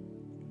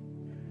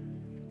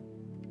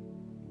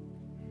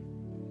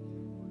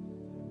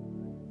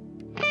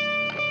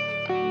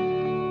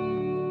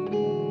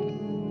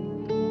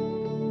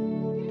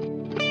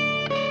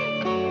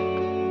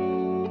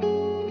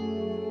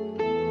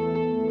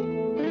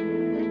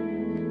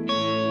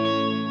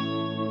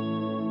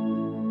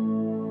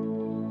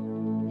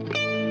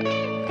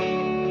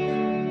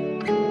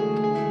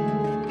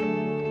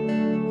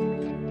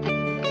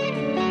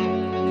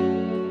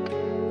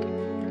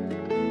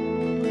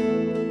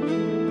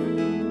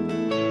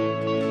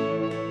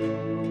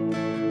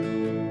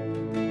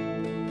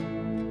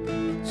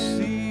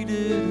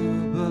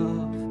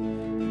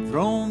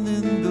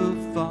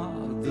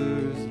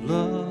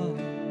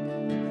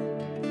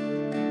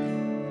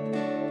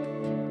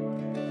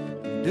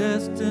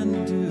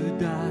 destined to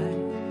die,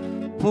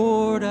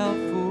 poured out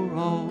for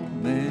all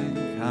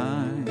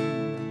mankind.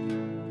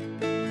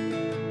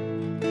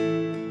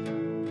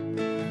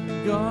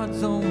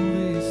 God's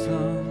only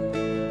Son,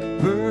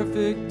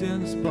 perfect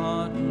and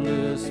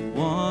spotless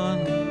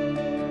one.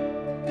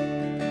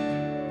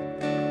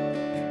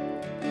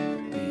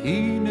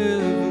 He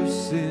never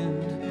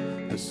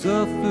sinned or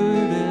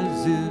suffered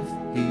as if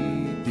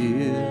he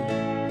did.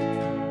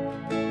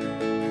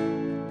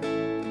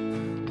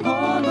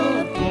 All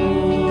authority,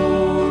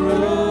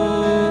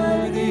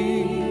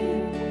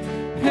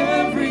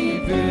 every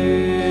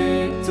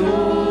victory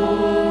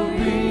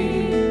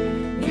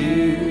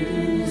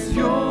is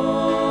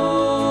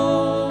yours.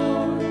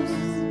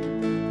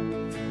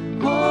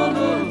 All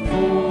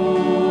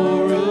authority.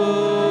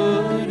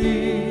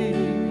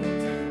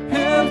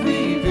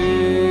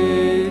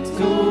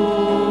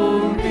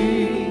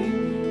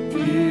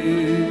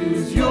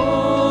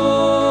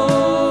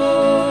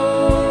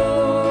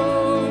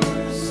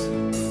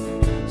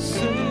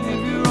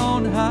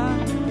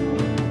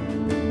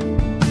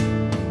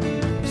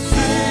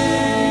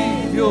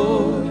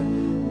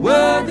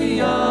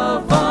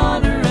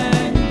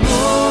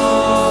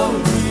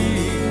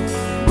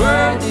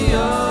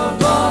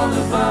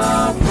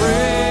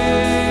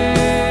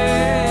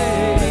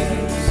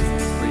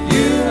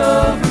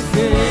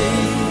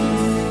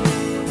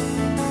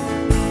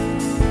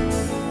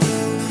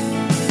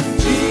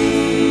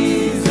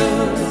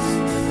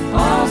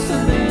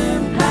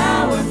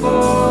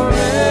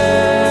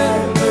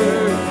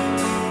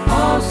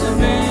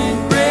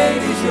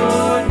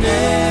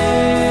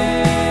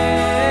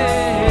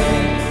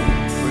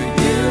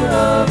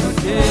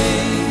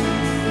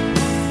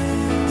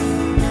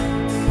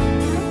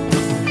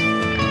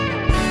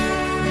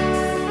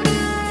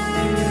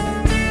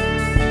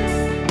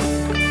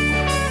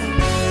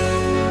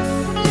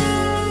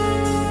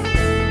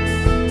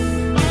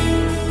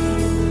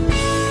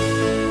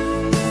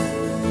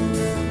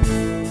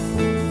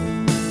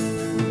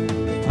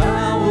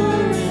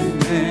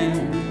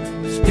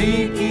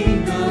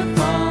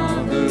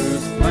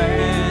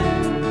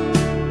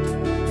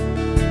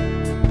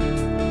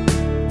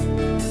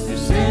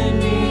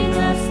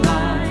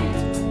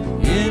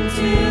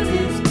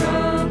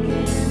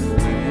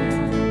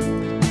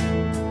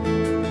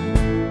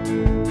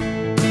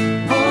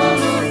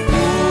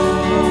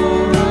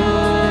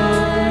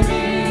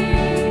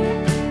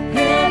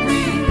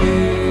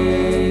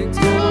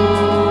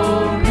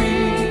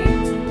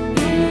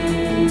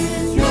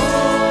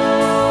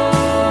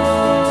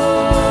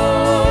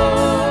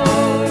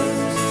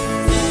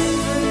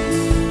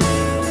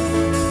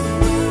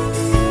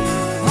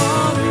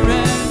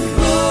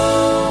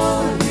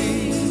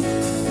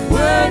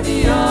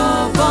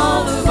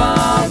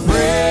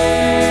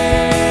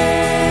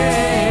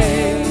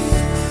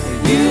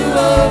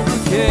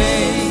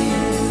 overcame.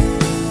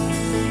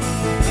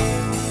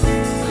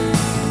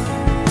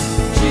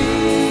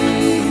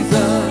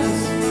 Jesus,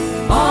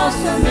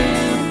 awesome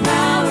in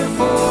power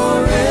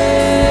forever.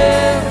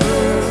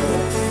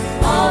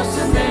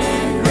 Awesome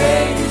and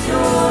great is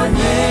your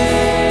name.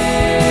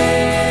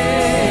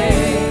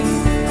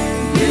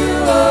 You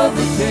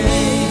overcame.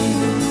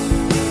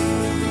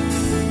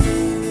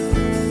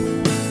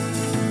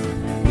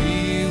 We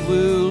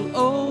will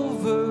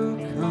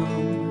overcome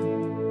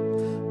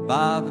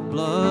by the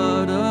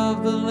blood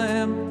of the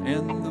Lamb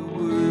and the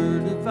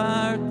word of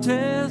our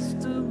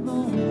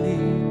testimony.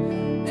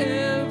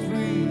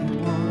 Everyone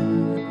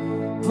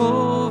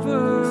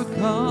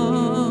overcome.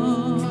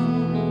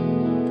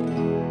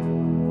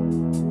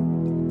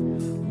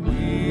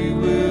 We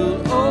will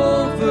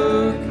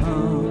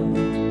overcome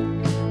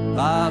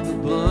by the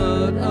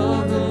blood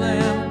of the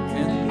Lamb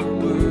and the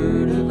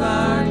word of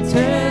our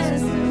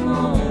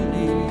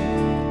testimony.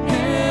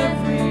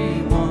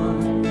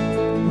 Everyone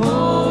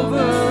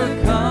overcome.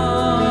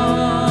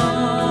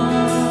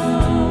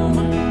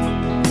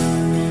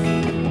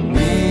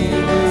 We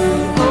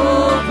will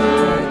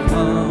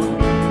overcome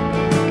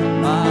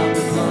by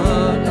the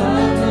blood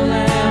of the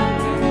Lamb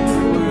and the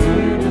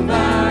word of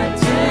our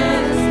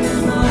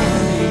testimony.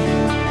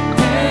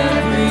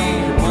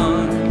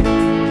 Everyone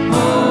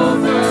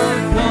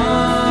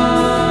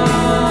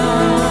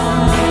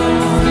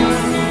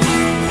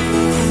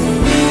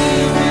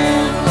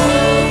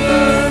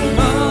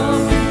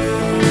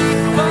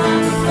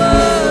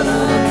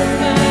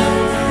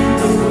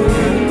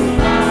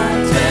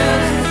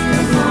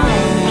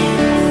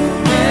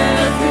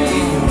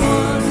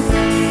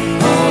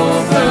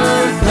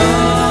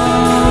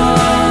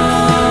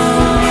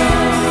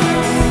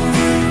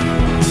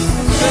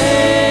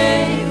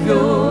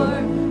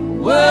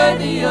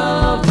worthy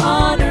of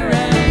honor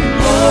and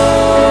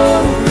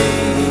glory,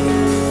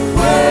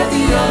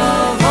 worthy of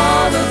all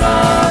of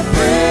our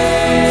praise.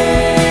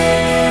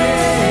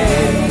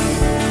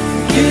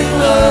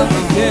 You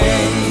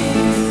overcame.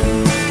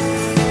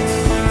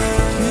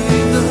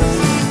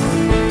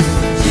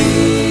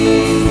 Jesus,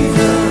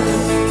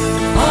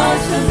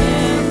 awesome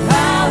in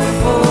power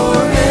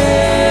forever.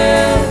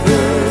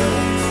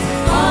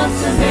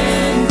 Awesome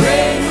and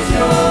great is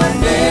your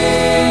name.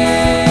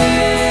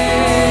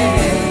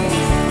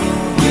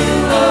 You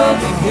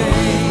overcame.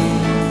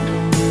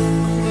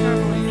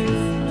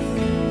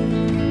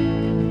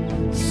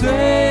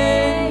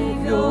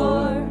 Savior,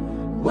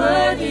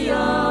 worthy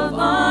of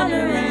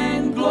honor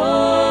and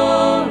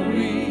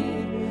glory,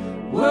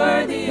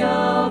 worthy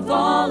of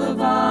all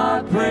of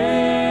our praise.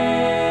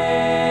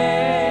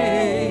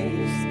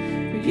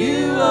 For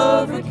you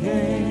overcame.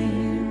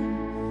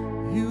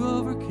 You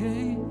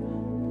overcame.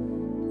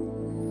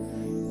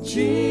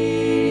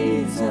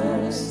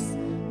 Jesus,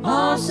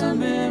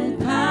 awesome in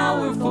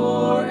power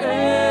forever.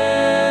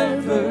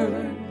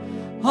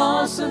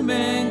 Awesome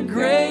and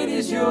great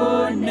is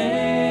your name.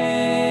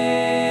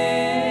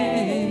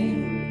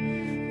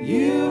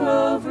 You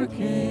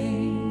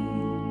overcame.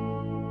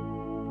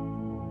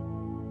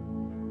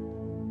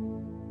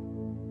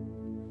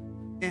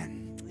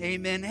 Amen.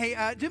 Amen.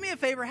 Hey, do me a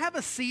favor. Have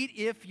a seat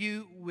if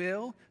you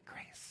will.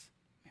 Grace.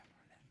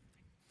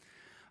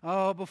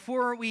 Oh,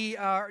 before we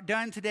are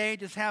done today,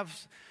 just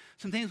have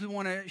some things we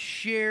want to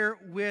share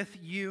with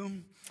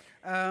you.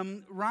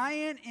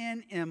 Ryan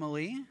and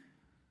Emily.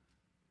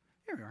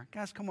 Here we are.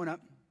 Guys, come on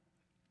up.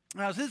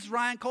 So this is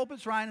Ryan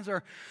Colpitz. Ryan is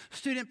our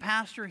student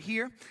pastor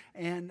here,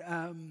 and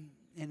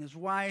his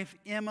wife,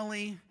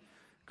 Emily.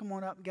 Come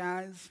on up,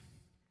 guys.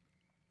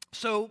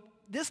 So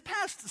this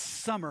past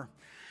summer,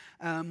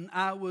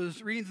 I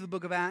was reading through the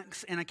book of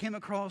Acts, and I came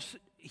across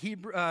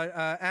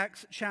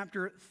Acts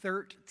chapter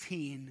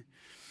 13.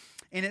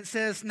 And it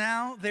says,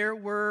 now there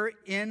were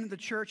in the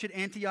church at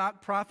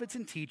Antioch prophets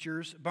and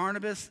teachers,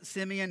 Barnabas,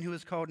 Simeon, who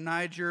is called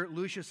Niger,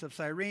 Lucius of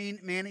Cyrene,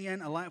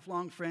 Manaen, a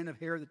lifelong friend of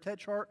Herod the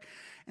Tetrarch,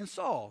 and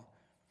Saul.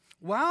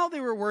 While they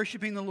were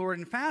worshiping the Lord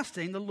and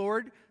fasting,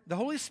 the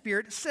Holy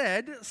Spirit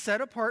said,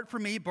 set apart for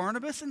me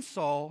Barnabas and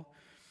Saul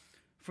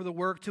for the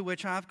work to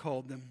which I have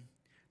called them.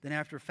 Then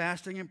after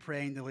fasting and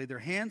praying, they laid their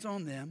hands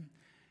on them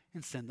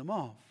and sent them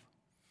off.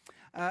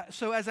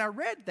 So as I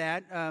read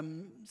that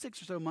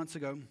 6 or so months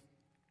ago,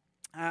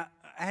 I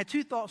had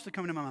two thoughts that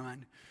come into my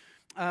mind.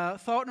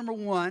 Thought number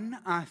one,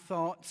 I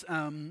thought,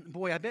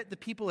 boy, I bet the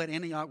people at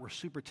Antioch were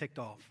super ticked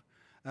off.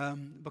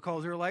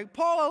 Because they were like,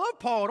 Paul, I love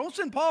Paul. Don't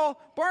send Paul.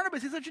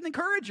 Barnabas, he's such an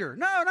encourager.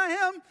 No, not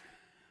him.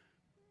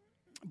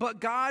 But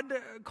God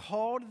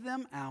called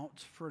them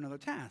out for another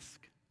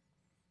task.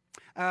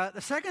 The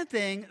second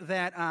thing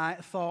that I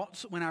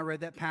thought when I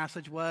read that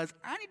passage was,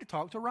 I need to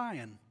talk to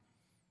Ryan.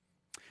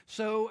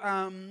 So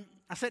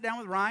I sat down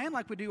with Ryan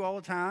like we do all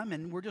the time,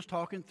 and we're just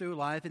talking through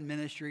life and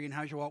ministry and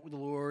how's your walk with the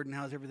Lord and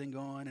how's everything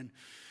going.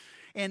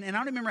 And I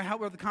don't remember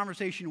what the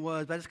conversation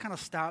was, but I just kind of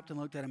stopped and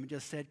looked at him and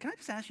just said, can I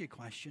just ask you a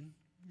question?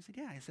 He said,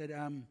 yeah. I said,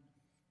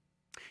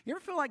 you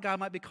ever feel like God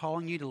might be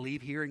calling you to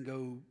leave here and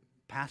go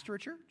pastor a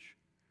church?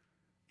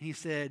 And he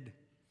said,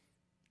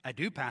 I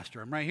do,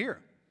 pastor. I'm right here.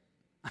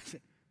 I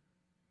said,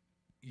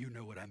 You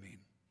know what I mean.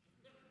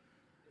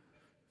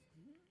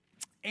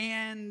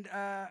 And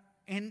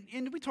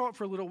we talked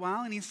for a little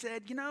while, and he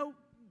said, yeah,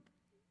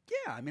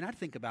 I mean, I'd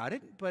think about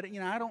it, but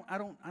I don't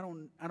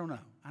know.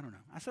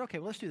 I said, okay,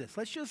 well, let's do this.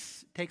 Let's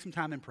just take some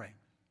time and pray,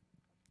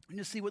 and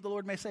just see what the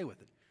Lord may say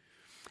with it.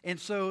 And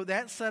so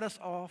that set us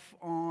off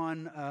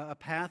on a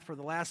path for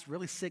the last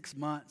really 6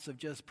 months of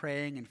just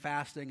praying and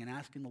fasting and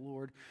asking the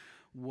Lord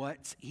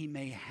what he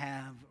may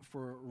have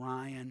for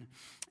Ryan.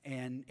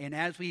 And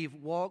as we've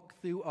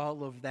walked through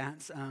all of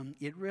that,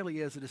 it really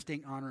is a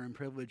distinct honor and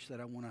privilege that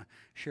I want to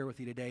share with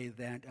you today,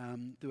 that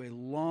through a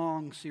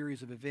long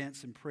series of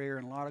events and prayer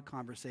and a lot of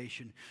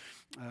conversation,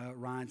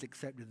 Ryan's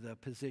accepted the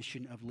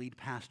position of lead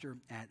pastor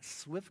at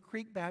Swift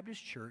Creek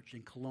Baptist Church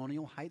in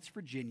Colonial Heights,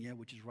 Virginia,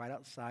 which is right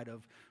outside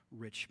of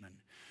Richmond.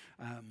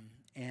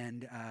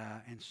 And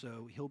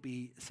so he'll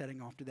be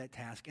setting off to that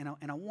task.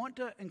 And I want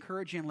to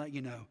encourage you and let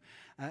you know,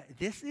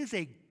 this is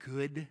a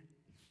good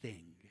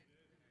thing.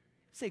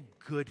 It's a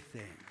good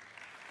thing.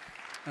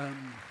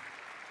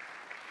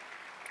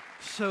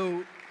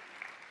 So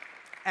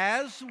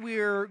as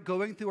we're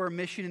going through our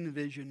mission and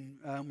vision,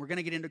 we're going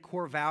to get into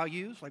core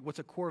values, like what's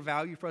a core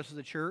value for us as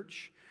a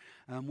church.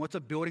 What's a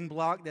building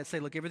block that say,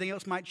 look, everything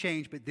else might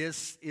change, but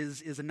this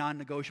is a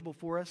non-negotiable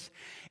for us.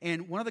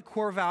 And one of the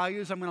core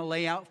values I'm going to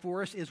lay out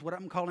for us is what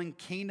I'm calling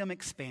kingdom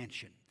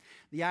expansion.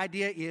 The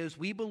idea is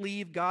we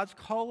believe God's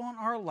call on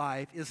our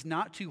life is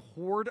not to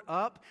hoard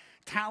up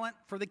talent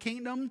for the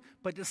kingdom,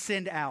 but to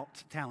send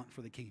out talent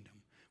for the kingdom.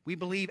 We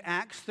believe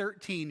Acts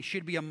 13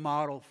 should be a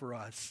model for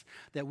us,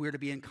 that we're to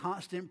be in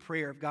constant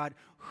prayer of God,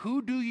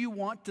 who do you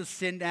want to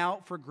send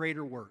out for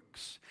greater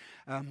works?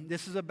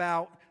 This is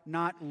about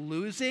not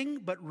losing,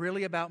 but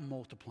really about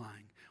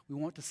multiplying. We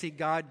want to see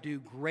God do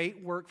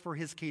great work for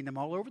his kingdom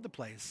all over the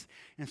place.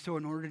 And so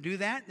in order to do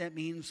that, that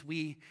means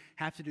we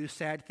have to do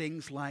sad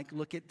things like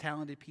look at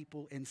talented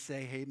people and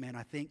say, hey, man,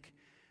 I think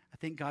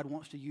God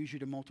wants to use you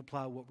to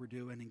multiply what we're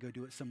doing and go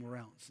do it somewhere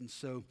else. And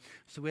so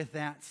with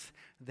that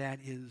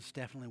is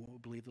definitely what we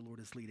believe the Lord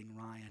is leading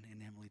Ryan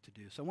and Emily to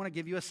do. So I want to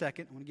give you a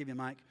second. I want to give you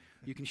a mic.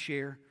 You can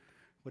share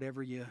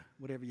whatever you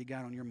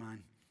got on your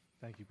mind.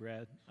 Thank you,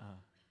 Brad.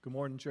 Good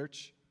morning,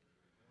 church.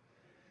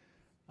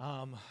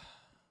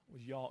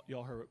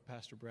 Y'all heard what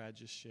Pastor Brad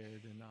just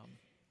shared, and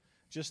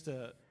just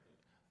to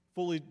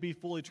be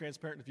fully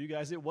transparent with you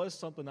guys, it was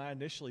something I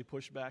initially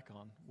pushed back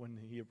on when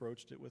he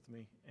approached it with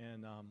me,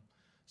 and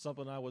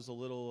something I was a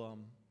little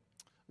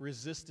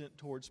resistant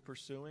towards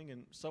pursuing,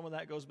 and some of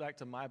that goes back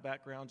to my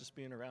background, just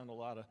being around a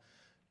lot of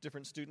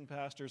different student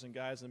pastors and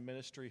guys in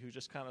ministry who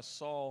just kind of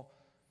saw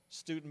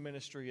student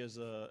ministry as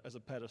a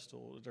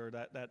pedestal, or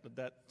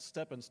that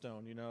stepping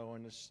stone,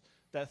 and it's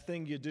that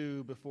thing you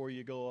do before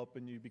you go up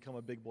and you become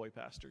a big boy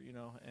pastor,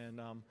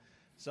 and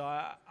so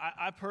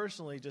I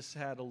personally just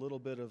had a little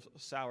bit of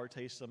sour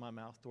taste in my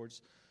mouth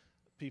towards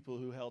people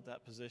who held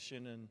that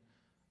position, and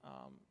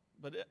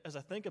but as I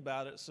think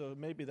about it, so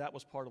maybe that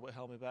was part of what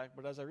held me back,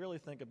 but as I really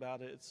think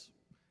about it, it's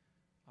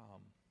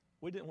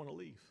we didn't want to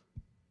leave.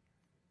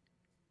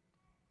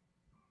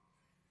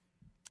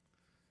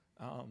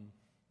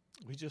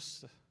 We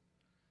just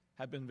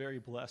have been very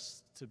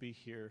blessed to be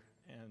here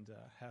and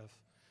have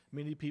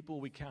many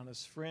people we count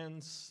as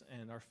friends,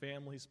 and our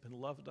family's been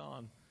loved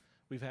on.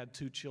 We've had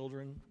 2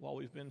 children while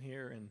we've been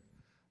here, and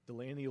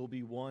Delaney will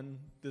be 1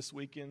 this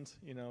weekend.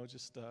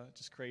 Just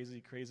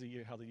crazy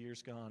how the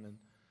year's gone.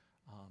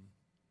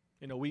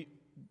 And we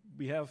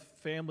have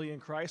family in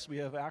Christ. We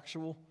have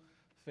actual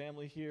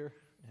family here,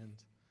 and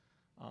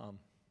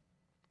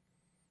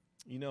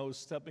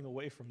stepping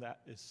away from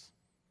that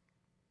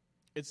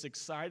it's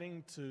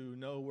exciting to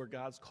know where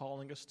God's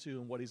calling us to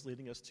and what he's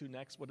leading us to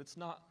next, but it's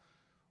not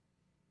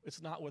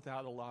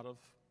without a lot of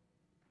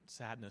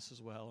sadness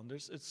as well. And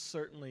it's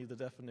certainly the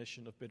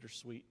definition of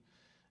bittersweet.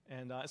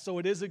 And so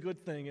it is a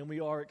good thing, and we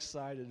are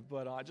excited.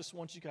 But I just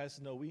want you guys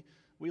to know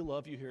we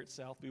love you here at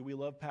Southview. We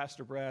love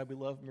Pastor Brad. We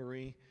love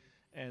Marie.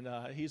 And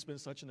he's been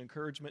such an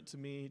encouragement to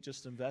me,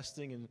 just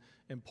investing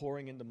and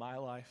pouring into my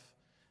life.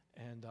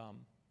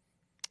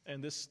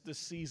 And this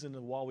season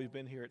of while we've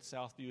been here at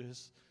Southview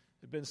has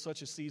been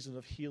such a season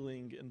of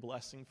healing and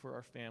blessing for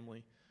our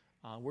family.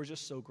 We're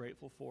just so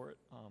grateful for it.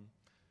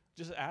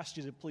 Just ask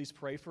you to please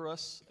pray for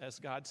us as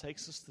God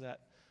takes us to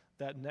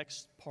that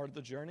next part of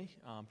the journey.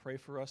 Pray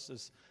for us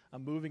as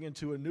I'm moving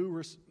into a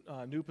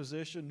new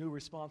position, new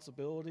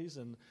responsibilities,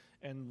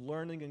 and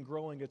learning and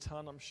growing a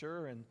ton, I'm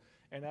sure.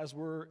 And as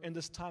we're in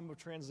this time of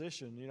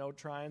transition,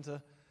 trying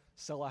to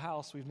sell a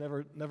house, we've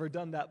never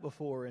done that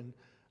before, and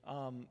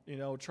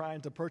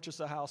trying to purchase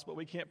a house, but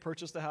we can't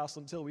purchase the house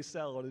until we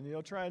sell it,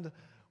 and trying to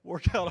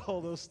work out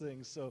all those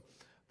things. So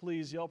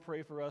please, y'all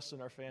pray for us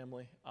and our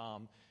family.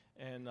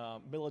 And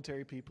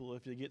military people,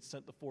 if you get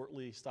sent to Fort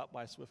Lee, stop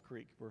by Swift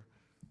Creek.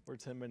 We're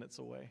 10 minutes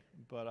away.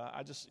 But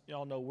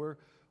y'all know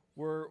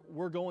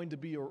we're going to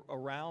be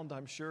around.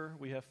 I'm sure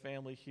we have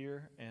family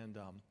here, and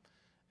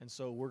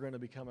so we're going to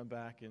be coming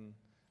back, and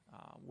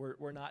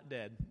we're not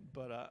dead.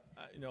 But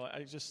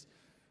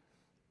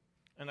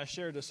and I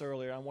shared this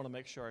earlier. I want to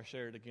make sure I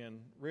share it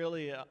again.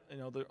 Really,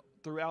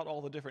 throughout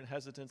all the different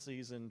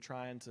hesitancies and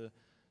trying to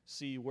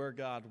see where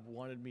God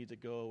wanted me to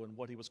go and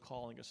what he was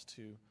calling us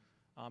to,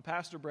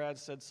 Pastor Brad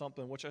said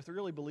something which I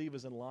really believe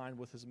is in line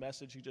with his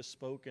message he just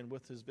spoke and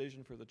with his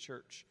vision for the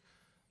church.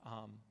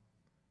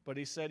 But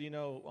he said,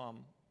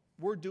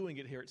 we're doing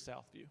it here at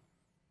Southview,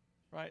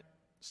 right?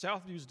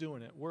 Southview's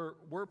doing it.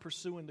 We're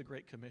pursuing the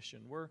Great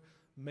Commission. We're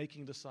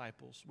making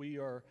disciples. We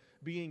are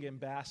being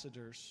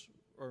ambassadors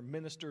or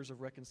ministers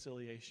of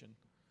reconciliation.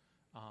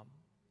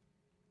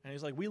 And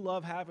he's like, we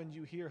love having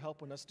you here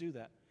helping us do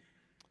that.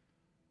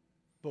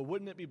 But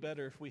wouldn't it be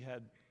better if we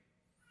had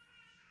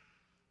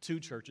 2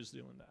 churches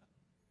doing that?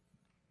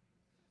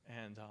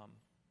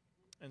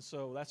 And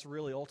so that's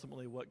really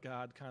ultimately what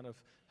God kind of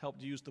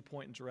helped use to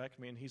point and direct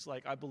me. And he's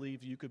like, I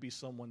believe you could be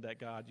someone that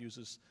God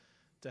uses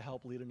to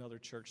help lead another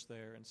church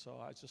there. And so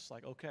I was just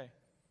like, okay,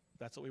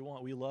 that's what we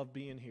want. We love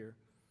being here,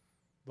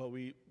 but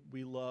we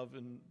love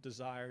and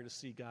desire to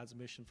see God's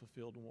mission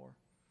fulfilled more.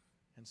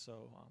 And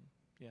so,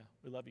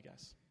 we love you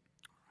guys.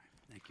 All right,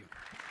 thank you.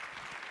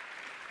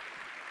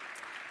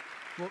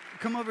 Well,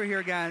 come over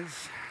here,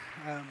 guys.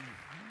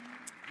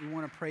 We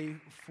want to pray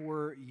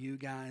for you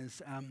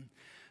guys.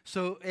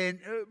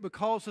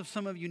 Because of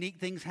some of unique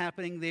things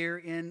happening there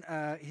in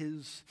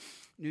his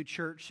new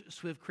church,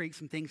 Swift Creek,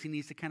 some things he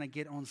needs to kind of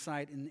get on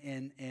site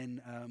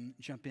and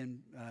jump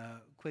in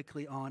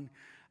quickly on.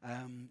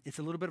 It's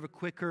a little bit of a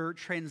quicker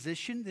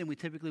transition than we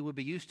typically would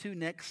be used to.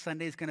 Next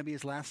Sunday is going to be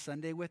his last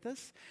Sunday with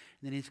us.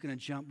 And then he's going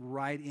to jump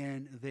right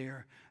in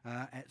there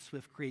at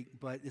Swift Creek.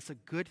 But it's a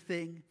good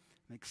thing.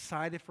 I'm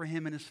excited for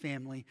him and his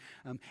family.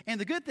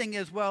 And the good thing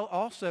is,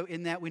 also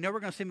in that we know we're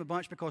going to see him a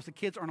bunch because the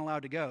kids aren't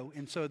allowed to go.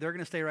 And so they're going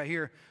to stay right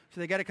here.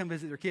 So they got to come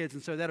visit their kids.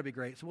 And so that'll be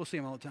great. So we'll see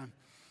them all the time.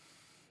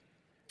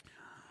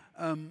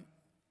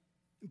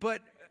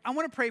 But I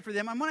want to pray for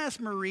them. I'm going to ask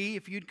Marie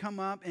if you'd come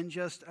up and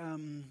just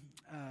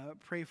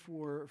pray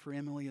for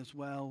Emily as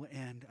well.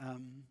 And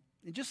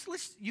just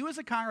you as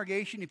a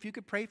congregation, if you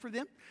could pray for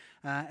them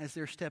as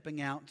they're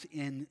stepping out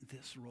in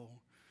this role.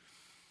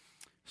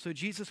 So,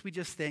 Jesus, we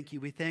just thank you.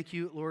 We thank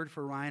you, Lord,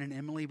 for Ryan and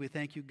Emily. We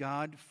thank you,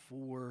 God,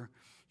 for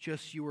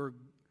just your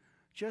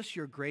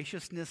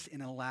graciousness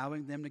in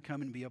allowing them to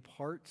come and be a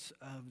part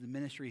of the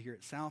ministry here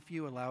at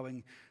Southview,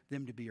 allowing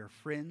them to be our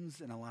friends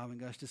and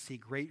allowing us to see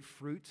great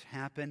fruits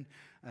happen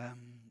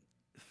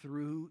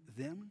through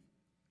them.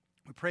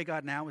 We pray,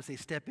 God, now as they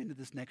step into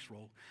this next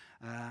role,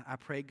 I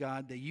pray,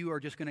 God, that you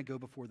are just going to go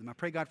before them. I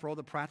pray, God, for all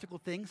the practical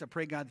things. I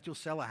pray, God, that you'll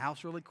sell a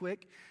house really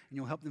quick and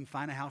you'll help them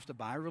find a house to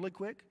buy really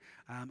quick.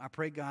 I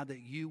pray, God, that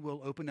you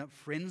will open up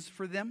friends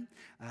for them,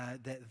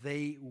 that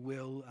they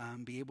will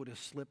be able to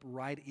slip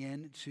right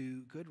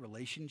into good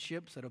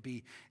relationships that'll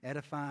be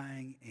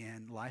edifying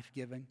and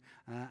life-giving.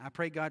 I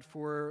pray, God,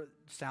 for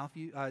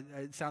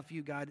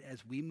Southview, God,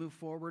 as we move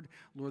forward,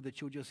 Lord,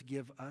 that you'll just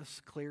give us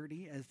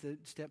clarity as the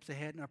steps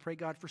ahead. And I pray,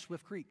 God, for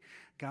Swift Creek,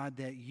 God,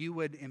 that you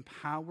would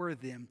empower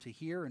them to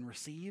hear and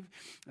receive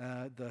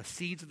the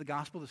seeds of the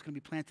gospel that's going to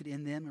be planted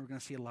in them, and we're going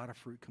to see a lot of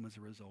fruit come as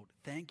a result.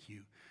 Thank you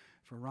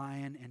for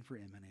Ryan and for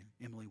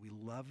Emily. We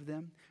love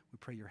them. We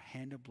pray your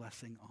hand of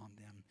blessing on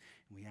them,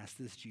 and we ask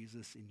this,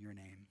 Jesus, in your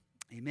name.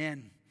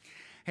 Amen.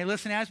 Hey,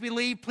 listen, as we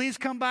leave, please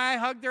come by,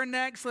 hug their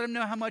necks, let them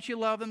know how much you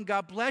love them.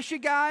 God bless you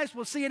guys.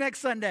 We'll see you next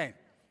Sunday.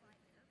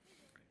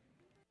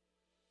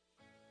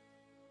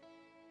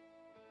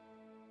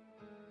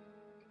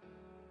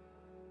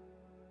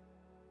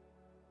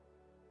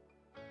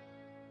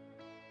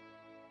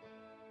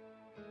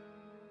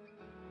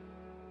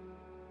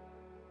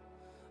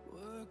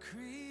 We're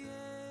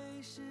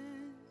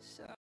creation,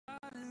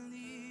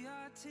 silently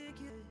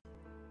articulate.